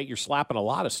now, right? You're slapping a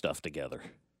lot of stuff together,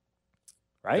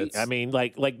 right? It's- I mean,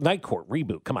 like Night Court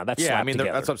reboot. Come on, that's Yeah, I slapped mean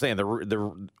together. that's what I'm saying.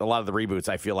 A lot of the reboots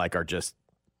I feel like are just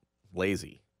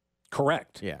lazy.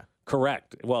 Correct. Yeah.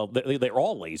 Correct. Well, they're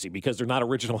all lazy because they're not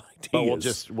original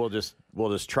ideas. But we'll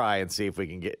just try and see if we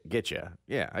can get you.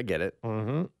 Yeah, I get it.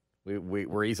 Mm-hmm.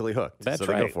 We're easily hooked. That's so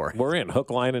right. they go for it. We're in hook,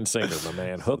 line, and sinker, my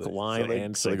man. Hook, line,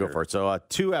 and So they sinker. go for it. So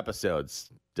 2 episodes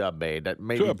Dub made. That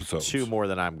maybe 2 episodes. 2 more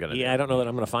than I'm gonna. Yeah, I don't know that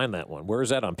I'm going to find that one. Where is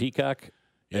that on Peacock?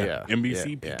 Yeah,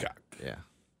 NBC Peacock. Yeah.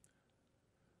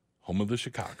 Home of the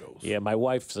Chicagos. Yeah, my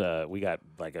wife's, we got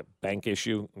like a bank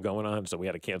issue going on, so we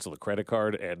had to cancel the credit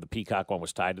card, and the Peacock one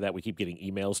was tied to that. We keep getting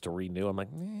emails to renew. I'm like,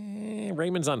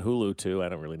 Raymond's on Hulu, too. I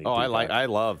don't really need Oh, Peacock.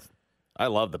 I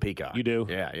love the Peacock. You do?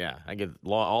 Yeah. I get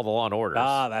all the Law and Orders.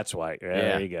 Ah, that's why. Yeah, Yeah.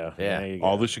 There you go. Yeah. There you go.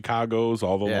 All the Chicagos,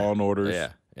 all the Yeah. Law and Orders.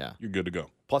 Yeah. You're good to go.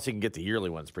 Plus, you can get the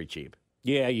yearly ones pretty cheap.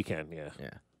 Yeah, you can, yeah. Yeah.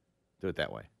 Do it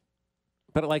that way.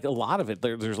 But like a lot of it,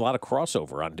 there's a lot of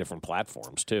crossover on different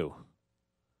platforms, too.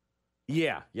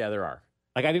 Yeah, there are.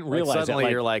 Like I didn't Like, realize suddenly that.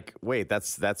 Like, you're like, wait,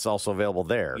 that's also available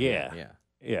there. Yeah. Yeah.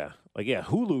 yeah. Like, yeah,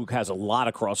 Hulu has a lot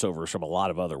of crossovers from a lot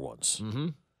of other ones.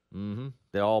 Mm-hmm.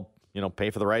 They all, pay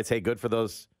for the rights. Hey, good for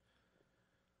those.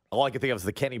 All I can think of is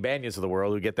the Kenny Banyas of the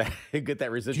world who get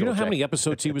that residual. Do you know how check. many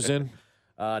episodes he was in?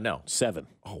 No. 7.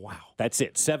 Oh wow. That's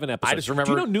it. 7 episodes. I just remember-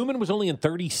 Do you know Newman was only in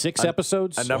 36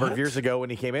 episodes? A number of years ago when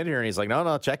he came in here and he's like,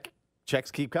 no, check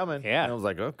checks keep coming. Yeah. And I was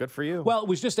like, oh, good for you. Well, it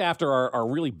was just after our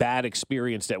really bad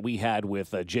experience that we had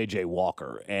with J.J.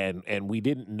 Walker, and we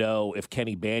didn't know if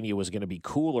Kenny Bania was going to be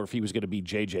cool or if he was going to be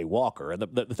J.J. Walker. And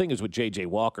the thing is with J.J.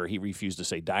 Walker, he refused to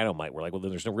say Dynamite. We're like, well,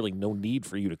 then there's no need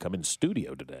for you to come in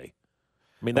studio today.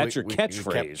 I mean, that's your catchfitch,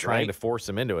 we kept trying right? to force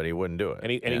him into it. He wouldn't do it.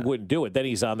 And he wouldn't do it. Then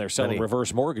he's on there selling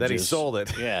reverse mortgages. Then he sold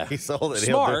it. Yeah. He sold it.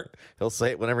 Smart. He'll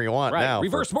say it whenever you want Right. now.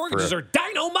 Reverse mortgages are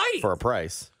dynamite. For a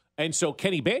price. And so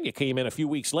Kenny Bania came in a few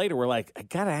weeks later. We're like, I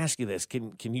got to ask you this.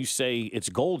 Can you say it's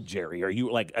gold, Jerry? Are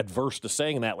you like adverse to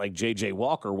saying that like J.J.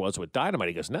 Walker was with Dynamite?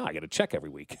 He goes, no, I got to check every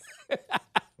week.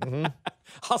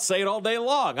 I'll say it all day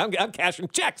long. I'm cashing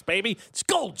checks, baby. It's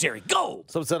gold, Jerry,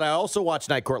 gold. So said I also watched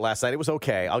Night Court last night. It was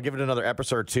okay. I'll give it another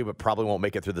episode or two, but probably won't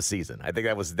make it through the season. I think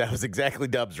that was exactly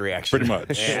Dub's reaction. Pretty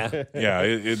much. Yeah. Yeah,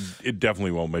 it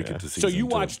definitely won't make it to season So you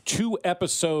two. watched 2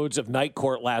 episodes of Night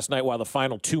Court last night while the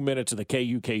final 2 minutes of the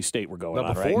KUK State were going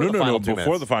on, right?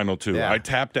 Before the final 2. Yeah. I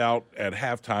tapped out at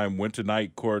halftime, went to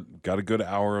Night Court, got a good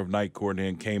hour of Night Court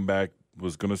in, came back,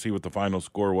 was going to see what the final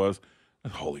score was.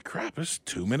 Holy crap, there's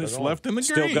 2 minutes left in the game.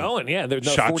 Still going, yeah. There's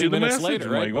no Shot 40 you the minutes message. later,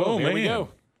 I'm right? like, Boom, oh, here man. we go.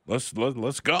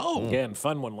 Let's go. Again,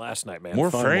 fun one last night, man. More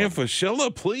Fun Fran one.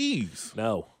 Fischella, please.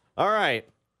 No. All right.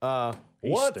 He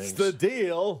What's stinks. the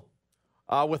deal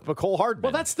with McCole Hardman?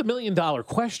 Well, that's the $1 million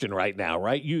question right now,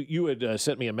 right? You had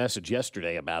sent me a message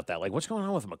yesterday about that. Like, what's going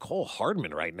on with McCole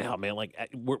Hardman right now, man? Like,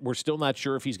 we're still not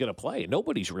sure if he's going to play.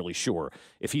 Nobody's really sure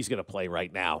if he's going to play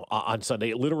right now on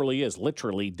Sunday. It literally is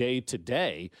day to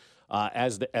day.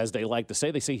 As they like to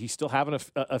say. They say he's still having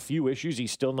a few issues.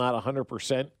 He's still not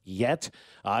 100% yet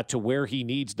to where he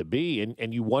needs to be.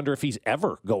 And you wonder if he's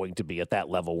ever going to be at that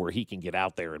level where he can get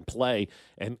out there and play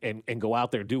and go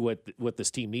out there and do what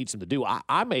this team needs him to do.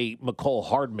 I'm a McCole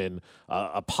Hardman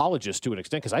apologist to an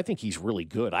extent because I think he's really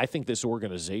good. I think this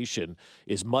organization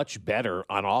is much better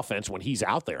on offense when he's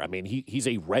out there. I mean, he's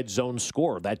a red zone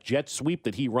scorer. That jet sweep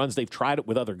that he runs, they've tried it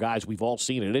with other guys. We've all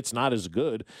seen it. It's not as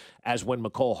good as when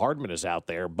McCole Hardman is out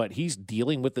there, but he's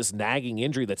dealing with this nagging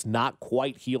injury that's not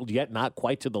quite healed yet, not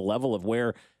quite to the level of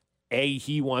where A,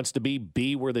 he wants to be,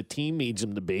 B, where the team needs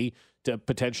him to be to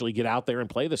potentially get out there and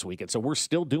play this weekend. So we're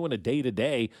still doing a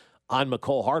day-to-day on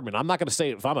McCole Hardman. I'm not going to say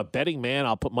if I'm a betting man,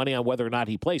 I'll put money on whether or not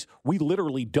he plays. We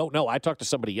literally don't know. I talked to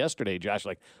somebody yesterday, Josh,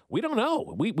 like, we don't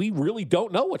know. We really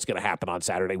don't know what's going to happen on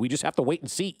Saturday. We just have to wait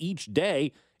and see each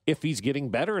day if he's getting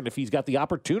better and if he's got the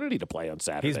opportunity to play on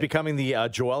Saturday. He's becoming the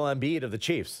Joel Embiid of the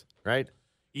Chiefs, right?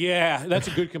 Yeah, that's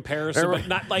a good comparison, but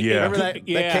not like Remember that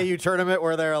KU tournament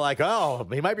where they're like, oh,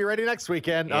 he might be ready next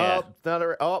weekend. Yeah.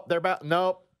 They're about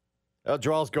nope.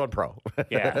 Joel's going pro.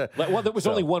 Yeah. Well, there was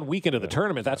only one weekend of the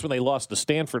tournament. That's when they lost to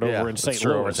Stanford over in St.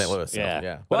 Louis. Over in St. Louis.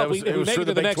 Yeah. But Well, if we make it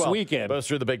to the next weekend. But it was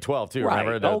through the Big 12, too. Right.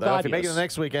 Remember? Oh, God, if you make it yes. the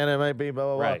next weekend, it might be blah,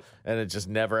 blah, blah. Right. And it just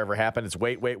never, ever happened. It's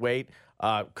wait.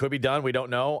 Could be done. We don't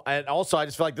know. And also, I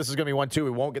just feel like this is going to be one, too. We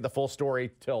won't get the full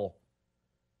story till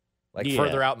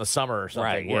further out in the summer or something,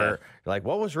 Right, where you're like,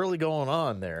 what was really going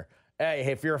on there? Hey,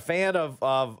 if you're a fan of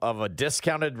a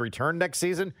discounted return next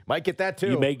season, might get that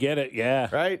too. You may get it, yeah.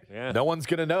 Right? Yeah. No one's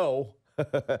going to know.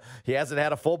 He hasn't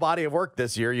had a full body of work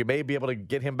this year. You may be able to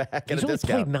get him back at He's a only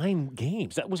discount. played 9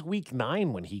 games. That was week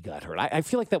 9 when he got hurt. I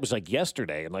feel like that was like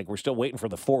yesterday, and like we're still waiting for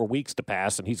the 4 weeks to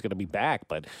pass, and he's going to be back.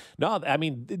 But no, I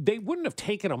mean, they wouldn't have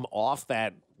taken him off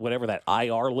that whatever that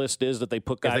IR list is that they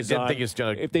put guys if they didn't on think he was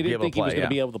gonna if they be didn't able to think he was play, going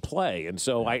to yeah. be able to play. And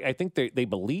so I think they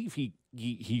believe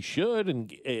he should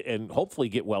and hopefully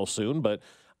get well soon. But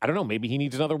I don't know. Maybe he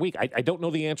needs another week. I don't know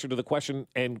the answer to the question.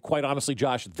 And quite honestly,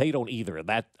 Josh, they don't either. And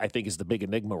that, I think, is the big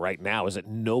enigma right now, is that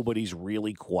nobody's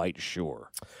really quite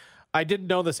sure. I didn't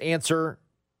know this answer.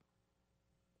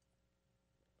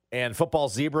 And Football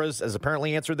Zebras has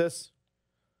apparently answered this.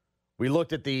 We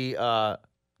looked at the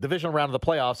divisional round of the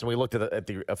playoffs, and we looked at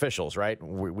the officials, right?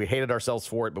 We hated ourselves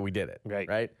for it, but we did it.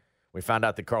 Right? We found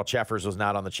out that Carl Cheffers was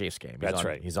not on the Chiefs game. That's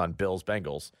right. He's on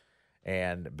Bills-Bengals.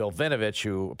 And Bill Vinovich,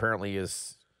 who apparently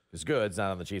is good, is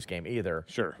not on the Chiefs game either.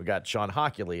 Sure. We got Sean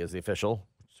Hockley as the official.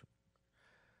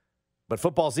 But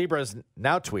Football Zebras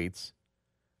now tweets,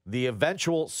 the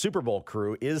eventual Super Bowl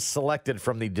crew is selected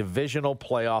from the divisional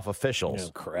playoff officials.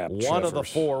 Oh, crap. One of the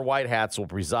Cheffers. 4 White Hats will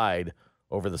preside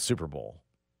over the Super Bowl.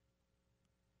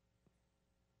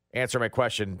 Answer my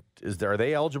question: are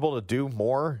they eligible to do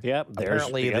more? Yep.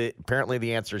 Apparently,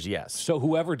 the answer is yes. So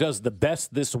whoever does the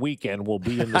best this weekend will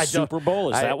be in the I don't- Super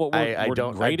Bowl. Is that what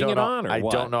we're grading it on, or I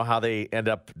what? don't know how they end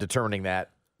up determining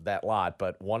that lot,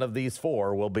 but one of these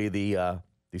 4 will be the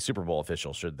Super Bowl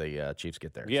official should the Chiefs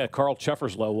get there. Yeah, Carl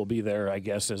Chefferslow will be there, I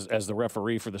guess, as the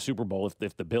referee for the Super Bowl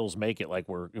if the Bills make it. Like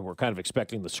we're kind of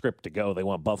expecting the script to go. They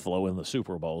want Buffalo in the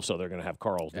Super Bowl, so they're going to have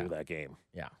Carl do that game.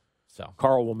 Yeah. So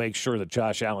Carl will make sure that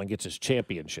Josh Allen gets his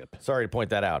championship. sorry to point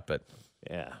that out, but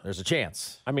Yeah. there's a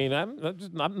chance. I mean,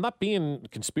 I'm not being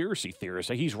conspiracy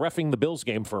theorist. He's reffing the Bills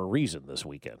game for a reason this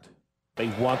weekend. They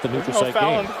want the neutral site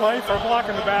game. play for a block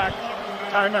in the back.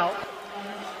 Timeout.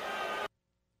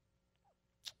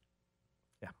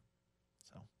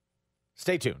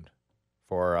 Stay tuned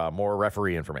for more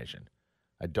referee information.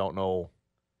 I don't know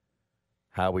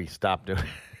how we stop doing.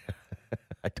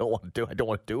 I don't want to do it. I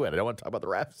don't want to talk about the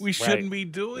refs. We shouldn't be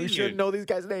doing it. We shouldn't know these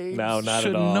guys' names. No, not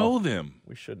Should at all. know them.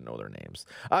 We shouldn't know their names.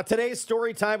 Today's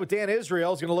story time with Dan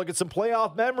Israel is going to look at some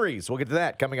playoff memories. We'll get to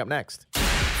that coming up next.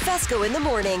 Fesco in the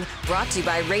Morning, brought to you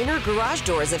by Rainer Garage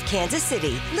Doors of Kansas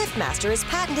City. LiftMaster has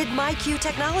patented MyQ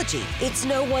technology. It's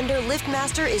no wonder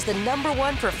LiftMaster is the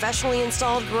 #1 professionally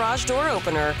installed garage door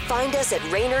opener. Find us at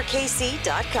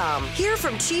RainerKC.com. Hear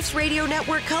from Chiefs Radio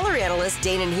Network color analyst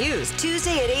Danon Hughes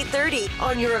Tuesday at 8:30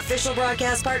 on your official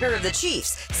broadcast partner of the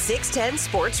Chiefs, 610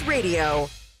 Sports Radio.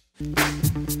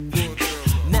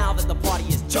 Now that the party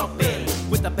is jumping,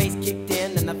 with the bass kicked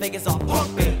in and the Vegas are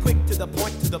pumping, quick to the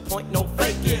point, no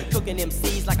faking. Cooking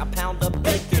MCs like a pound of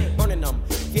bacon, burning them,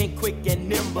 being quick and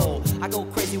nimble. I go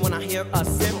crazy when I hear a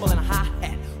cymbal and a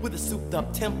hi-hat with a souped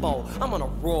up tempo. I'm on a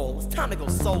roll, it's time to go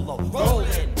solo. Rolling,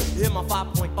 hit my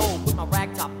 5.0, put my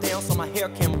rag top down so my hair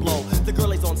can blow. The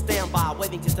girl is on standby,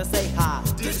 waiting just to say hi.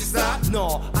 Did you stop?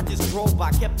 No, I just drove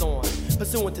by, kept on,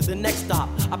 pursuing to the next stop.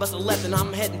 I bust a left and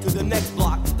I'm heading to the next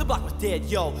block. The block was dead,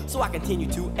 yo, so I continue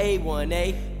to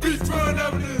A1A. Beachfront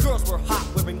Avenue. Girls were hot,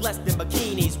 wearing less than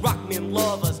bikinis. Rock men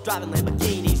lovers, driving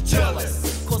Lamborghinis.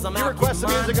 Jealous, cause I'm You out request the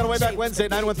with music mine. on Way Back Wednesday,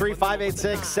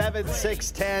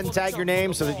 913-586-7610. Tag your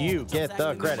name so that you get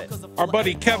the credit. Our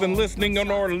buddy Kevin listening on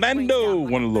Orlando.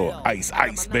 Want a little ice,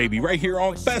 baby, right here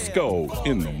on Fesco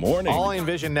in the morning. All I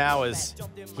envision now is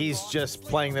he's just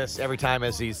playing this every time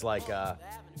as he's like,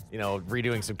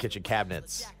 redoing some kitchen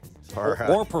cabinets.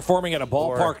 Or performing at a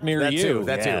ballpark near that you.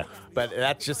 That Yeah. too. But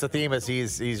that's just the theme as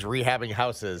he's rehabbing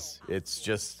houses. It's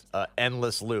just an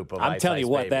endless loop of I'm Ice telling Ice you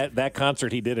what, Baby. that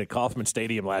concert he did at Kauffman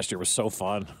Stadium last year was so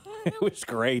fun. It was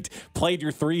great. Played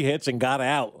your 3 hits and got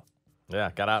out. Yeah,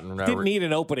 got out and Didn't need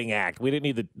an opening act. We didn't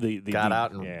need the got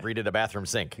out and redid a bathroom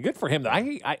sink. Good for him.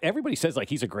 Everybody says like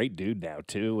he's a great dude now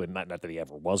too, and not that he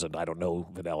ever wasn't. I don't know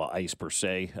Vanilla Ice per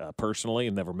se personally,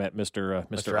 and never met Mr.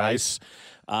 Ice.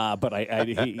 But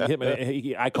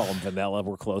I call him Vanilla.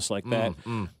 We're close like that.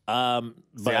 See,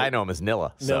 But I know him as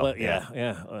Nilla. So, Nilla,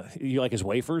 yeah. You like his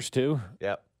wafers too?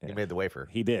 Yep. He made the wafer.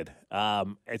 He did.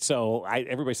 And so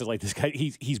everybody says like this guy,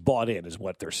 he's bought in, is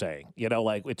what they're saying. You know,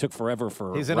 like it took forever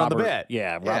for He's in Robert, on the bit.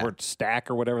 Yeah, Robert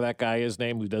Stack or whatever that guy is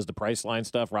named, who does the Priceline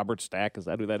stuff. Robert Stack, is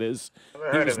that who that is?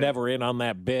 He was never in on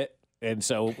that bit, and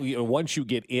so once you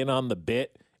get in on the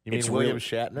bit, You mean William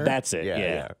Shatner? That's it.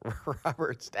 Yeah.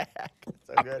 Robert Stack.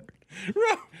 So good.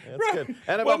 That's good.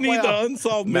 NFL Wasn't he the playoff-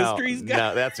 Unsolved No, Mysteries guy?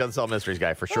 No, that's the Unsolved Mysteries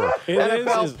guy for sure. It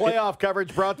NFL is. playoff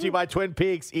coverage brought to you by Twin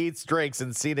Peaks Eats, Drinks,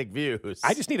 and Scenic Views.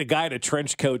 I just need a guy in a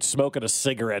trench coat smoking a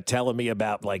cigarette telling me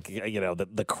about, like,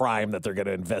 the crime that they're going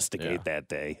to investigate that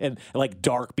day. And, like,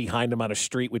 dark behind him on a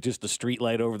street with just a street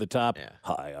light over the top. Yeah.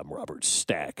 Hi, I'm Robert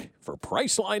Stack for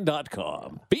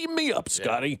Priceline.com. Beam me up,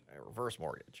 Scotty. Reverse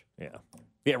mortgage. Yeah.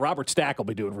 Yeah, Robert Stack will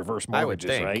be doing reverse I would mortgages,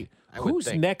 think. right? I would Who's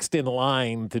think. next in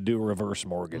line to do reverse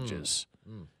mortgages?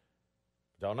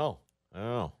 Don't know. I don't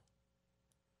know.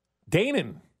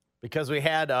 Danon. Because we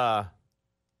had,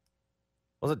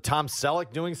 was it Tom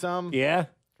Selleck doing some? Yeah.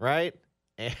 Right?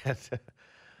 And,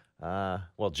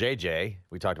 JJ,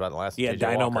 we talked about in the last Yeah, JJ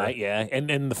Dynamite, Walker. yeah.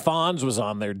 And the Fonz was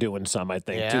on there doing some, I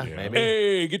think, Yeah, too. maybe.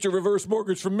 Hey, get your reverse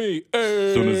mortgage from me. Hey.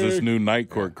 As soon as this new night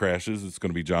court crashes, it's going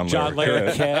to be John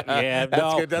Larroquette, yeah.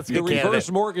 That's good. That's a the good reverse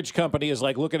candidate. mortgage company is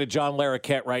like looking at John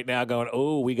Larroquette right now going,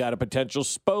 oh, we got a potential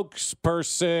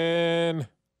spokesperson.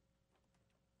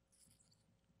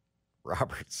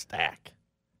 Robert Stack.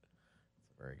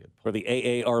 Very good. For the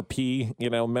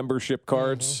AARP, membership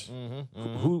cards.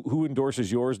 Who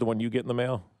endorses yours, the one you get in the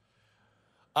mail?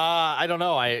 I don't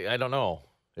know. I don't know.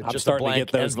 It's I'm just starting a to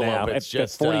blank get those envelope. now. It's At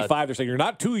just 45, they're saying, you're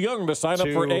not too young to sign up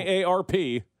for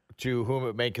AARP. To whom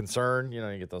it may concern. You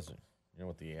get those.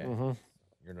 What the.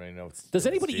 You're going to know. Does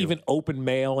anybody even open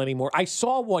mail anymore? I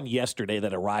saw one yesterday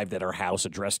that arrived at our house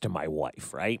addressed to my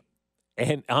wife, right?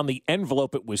 And on the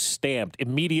envelope, it was stamped,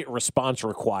 immediate response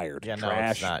required. Yeah, no,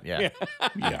 Trash. it's not. Yeah.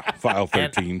 Yeah, file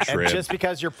 13, And shred. just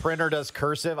because your printer does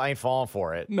cursive, I ain't falling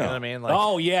for it. You know what I mean? Like,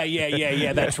 Oh,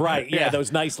 yeah, that's right. Yeah,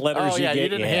 those nice letters you get. you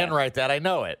didn't handwrite that. I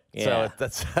know it. Yeah. So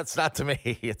that's not to me.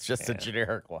 It's just a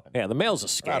generic one. Yeah, the mail's a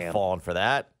Not scam. falling for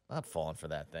that. Not falling for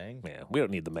that thing. Yeah, we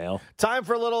don't need the mail. Time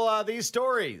for a little these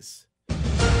stories.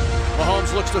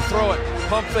 Mahomes looks to throw it.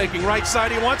 Pump faking, right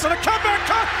side he wants it. A comeback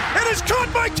cut. It is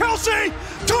caught by Kelsey.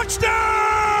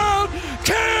 Touchdown!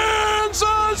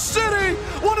 Kansas City!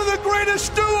 One of the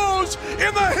greatest duos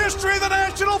in the history of the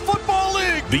National Football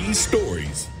League. These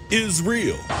stories is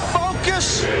real.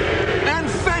 Focus and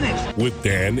finish. With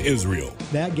Dan Israel,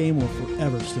 That game will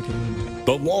forever stick in memory.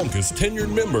 the longest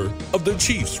tenured member of the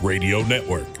Chiefs Radio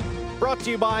Network. Brought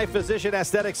to you by Physician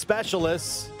Aesthetic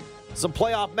Specialists. Some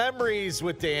playoff memories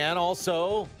with Dan.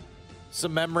 Also,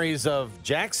 some memories of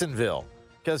Jacksonville.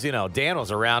 Because, you know, Dan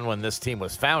was around when this team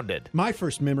was founded. My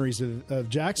first memories of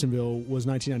Jacksonville was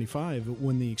 1995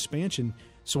 when the expansion.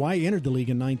 So I entered the league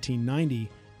in 1990.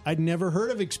 I'd never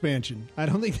heard of expansion. I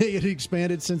don't think they had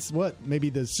expanded since, maybe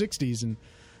the 60s, and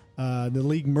the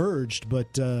league merged.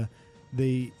 But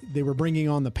they were bringing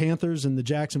on the Panthers and the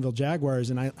Jacksonville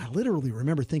Jaguars, and I literally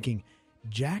remember thinking,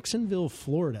 Jacksonville,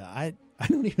 Florida. I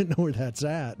don't even know where that's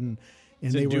at. And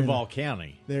it's they in were Duval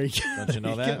County. There you go. Don't you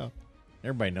know that? Go.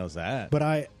 Everybody knows that. But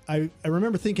I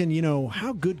remember thinking,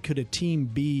 how good could a team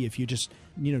be if you just,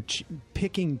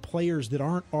 picking players that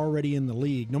aren't already in the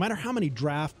league, no matter how many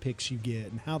draft picks you get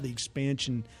and how the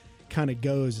expansion kind of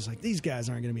goes. It's like, these guys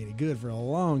aren't going to be any good for a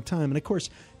long time. And, of course,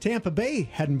 Tampa Bay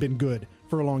hadn't been good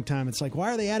for a long time. It's like,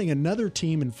 why are they adding another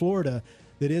team in Florida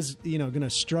that is, going to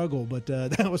struggle? But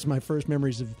that was my first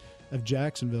memories of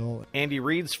Jacksonville. Andy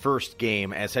Reid's first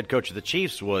game as head coach of the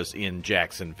Chiefs was in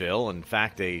Jacksonville. In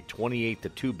fact, a 28-2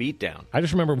 beatdown. I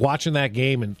just remember watching that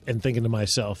game and thinking to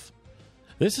myself,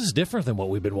 this is different than what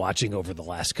we've been watching over the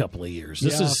last couple of years.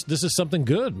 This is something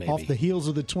good, maybe. Off the heels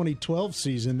of the 2012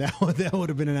 season, that would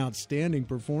have been an outstanding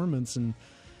performance and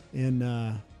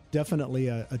definitely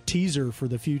a teaser for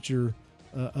the future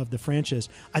of the franchise.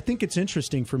 I think it's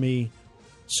interesting for me.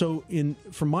 So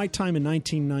from my time in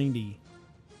 1990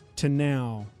 to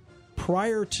now,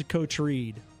 prior to Coach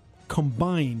Reid,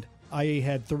 combined, I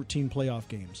had 13 playoff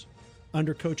games.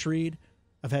 Under Coach Reid,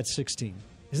 I've had 16.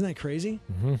 Isn't that crazy?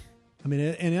 Mm-hmm. I mean,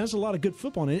 and there's a lot of good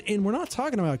football. And we're not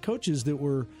talking about coaches that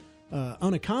were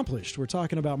unaccomplished. We're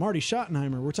talking about Marty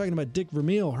Schottenheimer. We're talking about Dick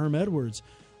Vermeil, Herm Edwards,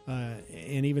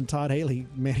 and even Todd Haley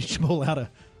managed to pull out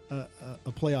a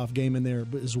playoff game in there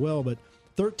as well. But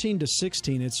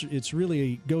 13-16, it's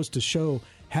really goes to show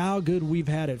how good we've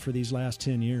had it for these last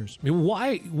 10 years. I mean,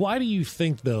 why do you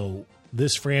think, though,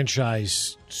 this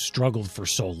franchise struggled for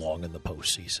so long in the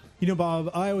postseason?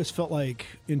 Bob, I always felt like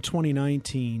in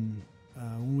 2019,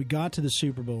 when we got to the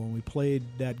Super Bowl and we played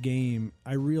that game,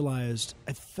 I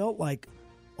felt like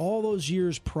all those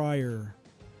years prior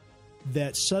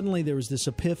that suddenly there was this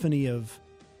epiphany of,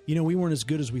 we weren't as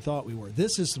good as we thought we were.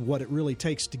 This is what it really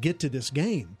takes to get to this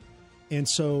game. And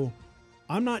so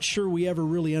I'm not sure we ever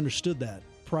really understood that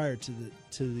prior to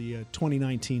the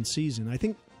 2019 season. I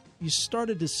think you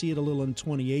started to see it a little in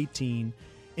 2018,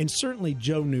 and certainly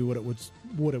Joe knew what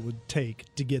it would take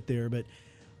to get there. But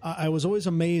I was always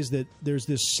amazed that there's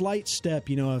this slight step.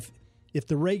 If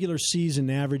the regular season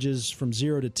averages from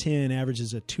 0 to 10,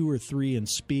 averages a 2 or 3 in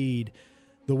speed,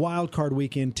 the wild card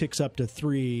weekend ticks up to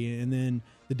 3, and then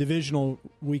the divisional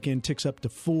weekend ticks up to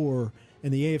 4,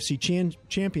 and the AFC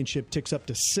championship ticks up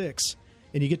to 6.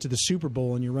 And you get to the Super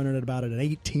Bowl and you're running at about an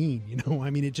 18, I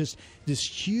mean, it just this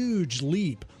huge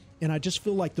leap. And I just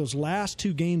feel like those last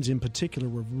two games in particular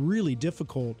were really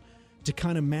difficult to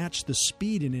kind of match the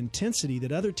speed and intensity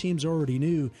that other teams already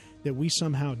knew that we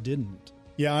somehow didn't.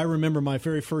 Yeah, I remember my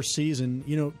very first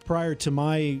season, prior to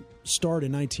my start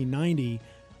in 1990,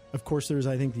 of course, there was,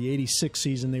 I think, the 86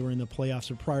 season they were in the playoffs.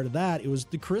 But prior to that, it was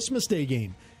the Christmas Day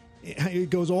game. It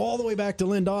goes all the way back to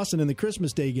Lynn Dawson in the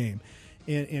Christmas Day game.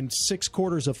 And 6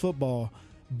 quarters of football.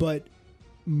 But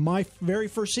my very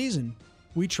first season,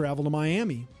 we traveled to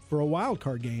Miami for a wild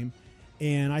card game.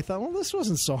 And I thought, well, this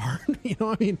wasn't so hard.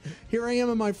 Here I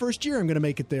am in my first year. I'm going to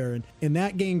make it there. And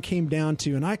that game came down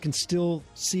to, and I can still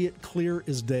see it clear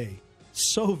as day,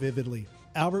 so vividly.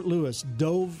 Albert Lewis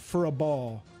dove for a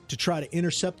ball to try to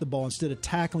intercept the ball instead of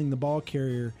tackling the ball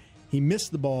carrier. He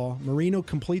missed the ball. Marino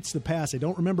completes the pass. I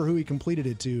don't remember who he completed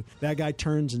it to. That guy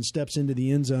turns and steps into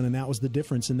the end zone, and that was the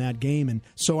difference in that game. And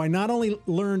so I not only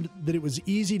learned that it was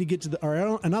easy to get to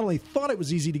I not only thought it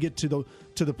was easy to get to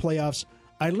the playoffs,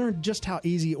 I learned just how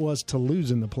easy it was to lose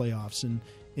in the playoffs.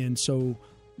 And so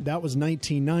that was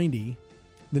 1990.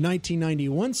 The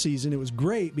 1991 season, it was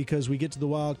great because we get to the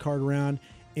wild card round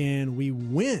and we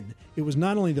win. It was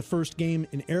not only the first game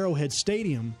in Arrowhead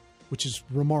Stadium, which is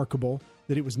remarkable,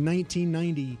 that it was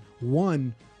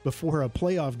 1991 before a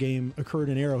playoff game occurred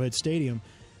in Arrowhead Stadium,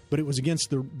 but it was against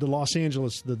the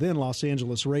then Los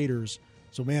Angeles Raiders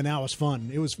So, man, that was fun.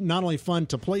 It was not only fun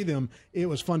to play them, it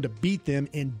was fun to beat them,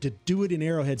 and to do it in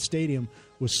Arrowhead Stadium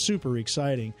was super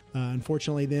exciting.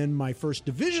 Unfortunately, then my first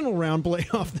divisional round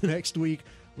playoff the next week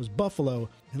was Buffalo.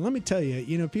 And let me tell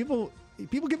you, people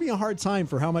give me a hard time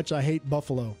for how much I hate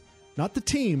Buffalo. Not the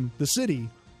team, the city.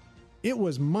 It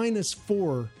was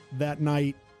 -4 that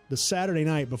night, the Saturday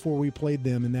night before we played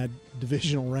them in that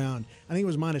divisional round. I think it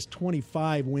was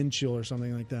 -25 wind chill or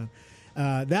something like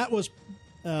that. That was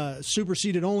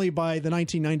superseded only by the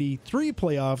 1993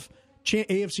 playoff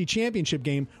AFC Championship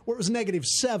game, where it was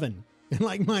 -7 and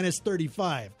like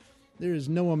 -35. There is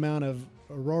no amount of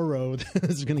Aurora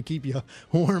that's going to keep you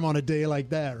warm on a day like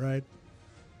that, right?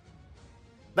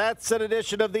 That's an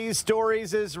edition of These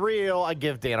Stories Is Real. I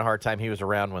give Dan a hard time. He was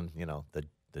around when,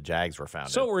 the Jags were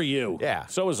founded. So were you. Yeah.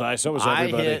 So was I. So was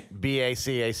everybody. I hit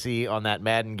BACAC on that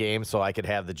Madden game so I could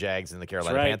have the Jags and the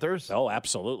Carolina Panthers. Oh,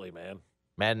 absolutely, man.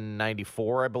 Madden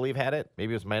 94, I believe, had it.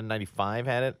 Maybe it was Madden 95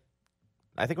 had it.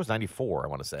 I think it was 94, I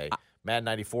want to say. Madden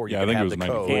 94, you could have the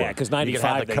code. Yeah, because 95 you could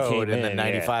have the code, they came and then in,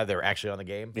 95 they were actually on the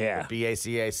game. Yeah. But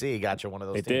BACAC got you one of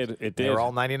those teams. It did. They were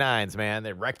all 99s, man.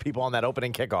 They wrecked people on that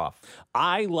opening kickoff.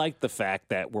 I like the fact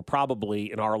that we're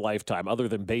probably in our lifetime, other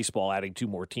than baseball adding 2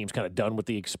 more teams, kind of done with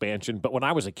the expansion. But when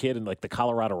I was a kid and like the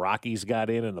Colorado Rockies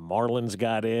got in and the Marlins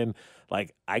got in,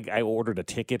 like I ordered a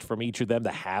ticket from each of them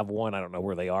to have one. I don't know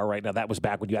where they are right now. That was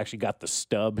back when you actually got the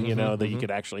stub, that you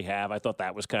could actually have. I thought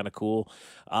that was kind of cool.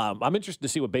 I'm interested to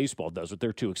see what baseball does with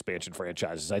their 2 expansion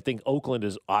franchises. I think Oakland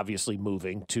is obviously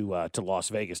moving to Las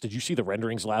Vegas. Did you see the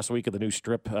renderings last week of the new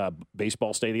Strip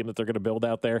baseball stadium that they're going to build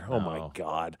out there? Oh, my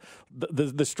God.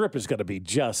 The Strip is going to be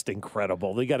just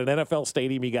incredible. You got an NFL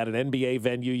stadium, you got an NBA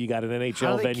venue, you got an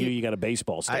NHL venue, you got a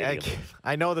baseball stadium.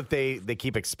 I know that they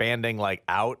keep expanding like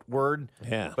outward,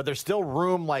 but there's still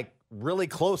room like really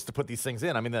close to put these things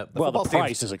in. I mean, the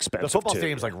price is expensive. The football too.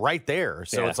 stadium's like right there,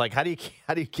 so it's like how do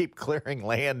you keep clearing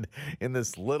land in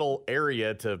this little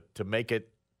area to make it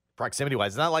proximity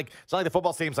wise? It's not like the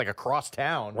football stadium's like across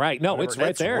town, right? No, whatever. it's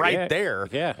right there, right there.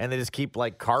 Yeah, and they just keep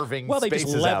like carving. Well, they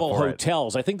spaces just level out for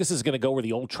hotels. I think this is going to go where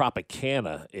the old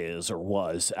Tropicana is or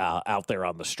was out there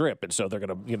on the Strip, and so they're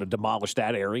going to demolish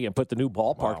that area and put the new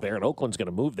ballpark there. And Oakland's going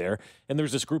to move there. And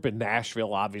there's this group in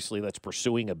Nashville, obviously, that's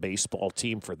pursuing a baseball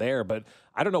team for there, but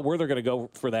I don't know where they're going to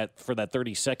go for that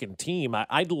 32nd team.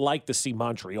 I'd like to see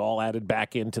Montreal added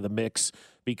back into the mix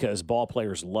because ball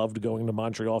players loved going to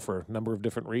Montreal for a number of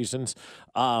different reasons.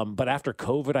 But after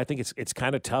COVID, I think it's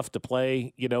kind of tough to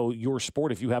play, your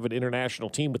sport if you have an international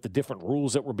team with the different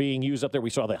rules that were being used up there. We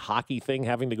saw the hockey thing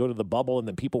having to go to the bubble, and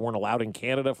then people weren't allowed in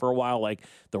Canada for a while. Like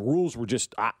the rules were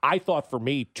just, I thought for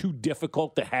me, too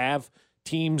difficult to have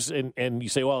teams, and you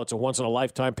say, well, it's a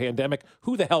once-in-a-lifetime pandemic.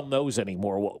 Who the hell knows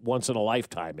anymore what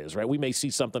once-in-a-lifetime is, right? We may see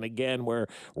something again where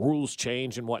rules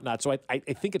change and whatnot. So I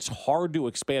think it's hard to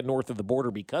expand north of the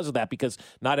border because of that, because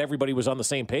not everybody was on the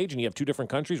same page, and you have 2 different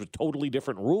countries with totally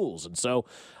different rules. And so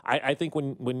I think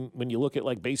when you look at,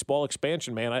 like, baseball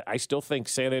expansion, man, I still think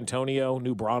San Antonio,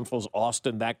 New Braunfels,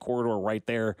 Austin, that corridor right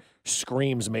there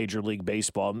screams Major League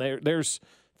Baseball. And there's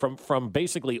From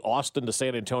basically Austin to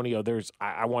San Antonio, there's,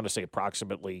 I want to say,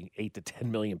 approximately 8 to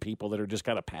 10 million people that are just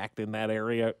kind of packed in that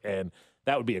area, and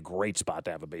that would be a great spot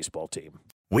to have a baseball team.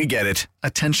 We get it.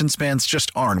 Attention spans just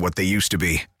aren't what they used to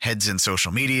be. Heads in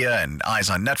social media and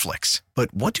eyes on Netflix.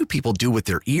 But what do people do with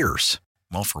their ears?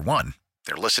 Well, for one,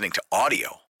 they're listening to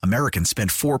audio. Americans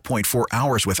spend 4.4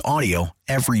 hours with audio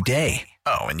every day.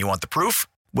 Oh, and you want the proof?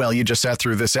 Well, you just sat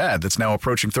through this ad that's now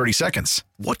approaching 30 seconds.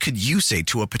 What could you say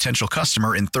to a potential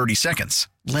customer in 30 seconds?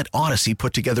 Let Odyssey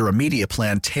put together a media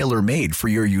plan tailor-made for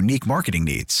your unique marketing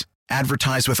needs.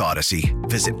 Advertise with Odyssey.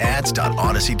 Visit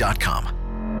ads.odyssey.com.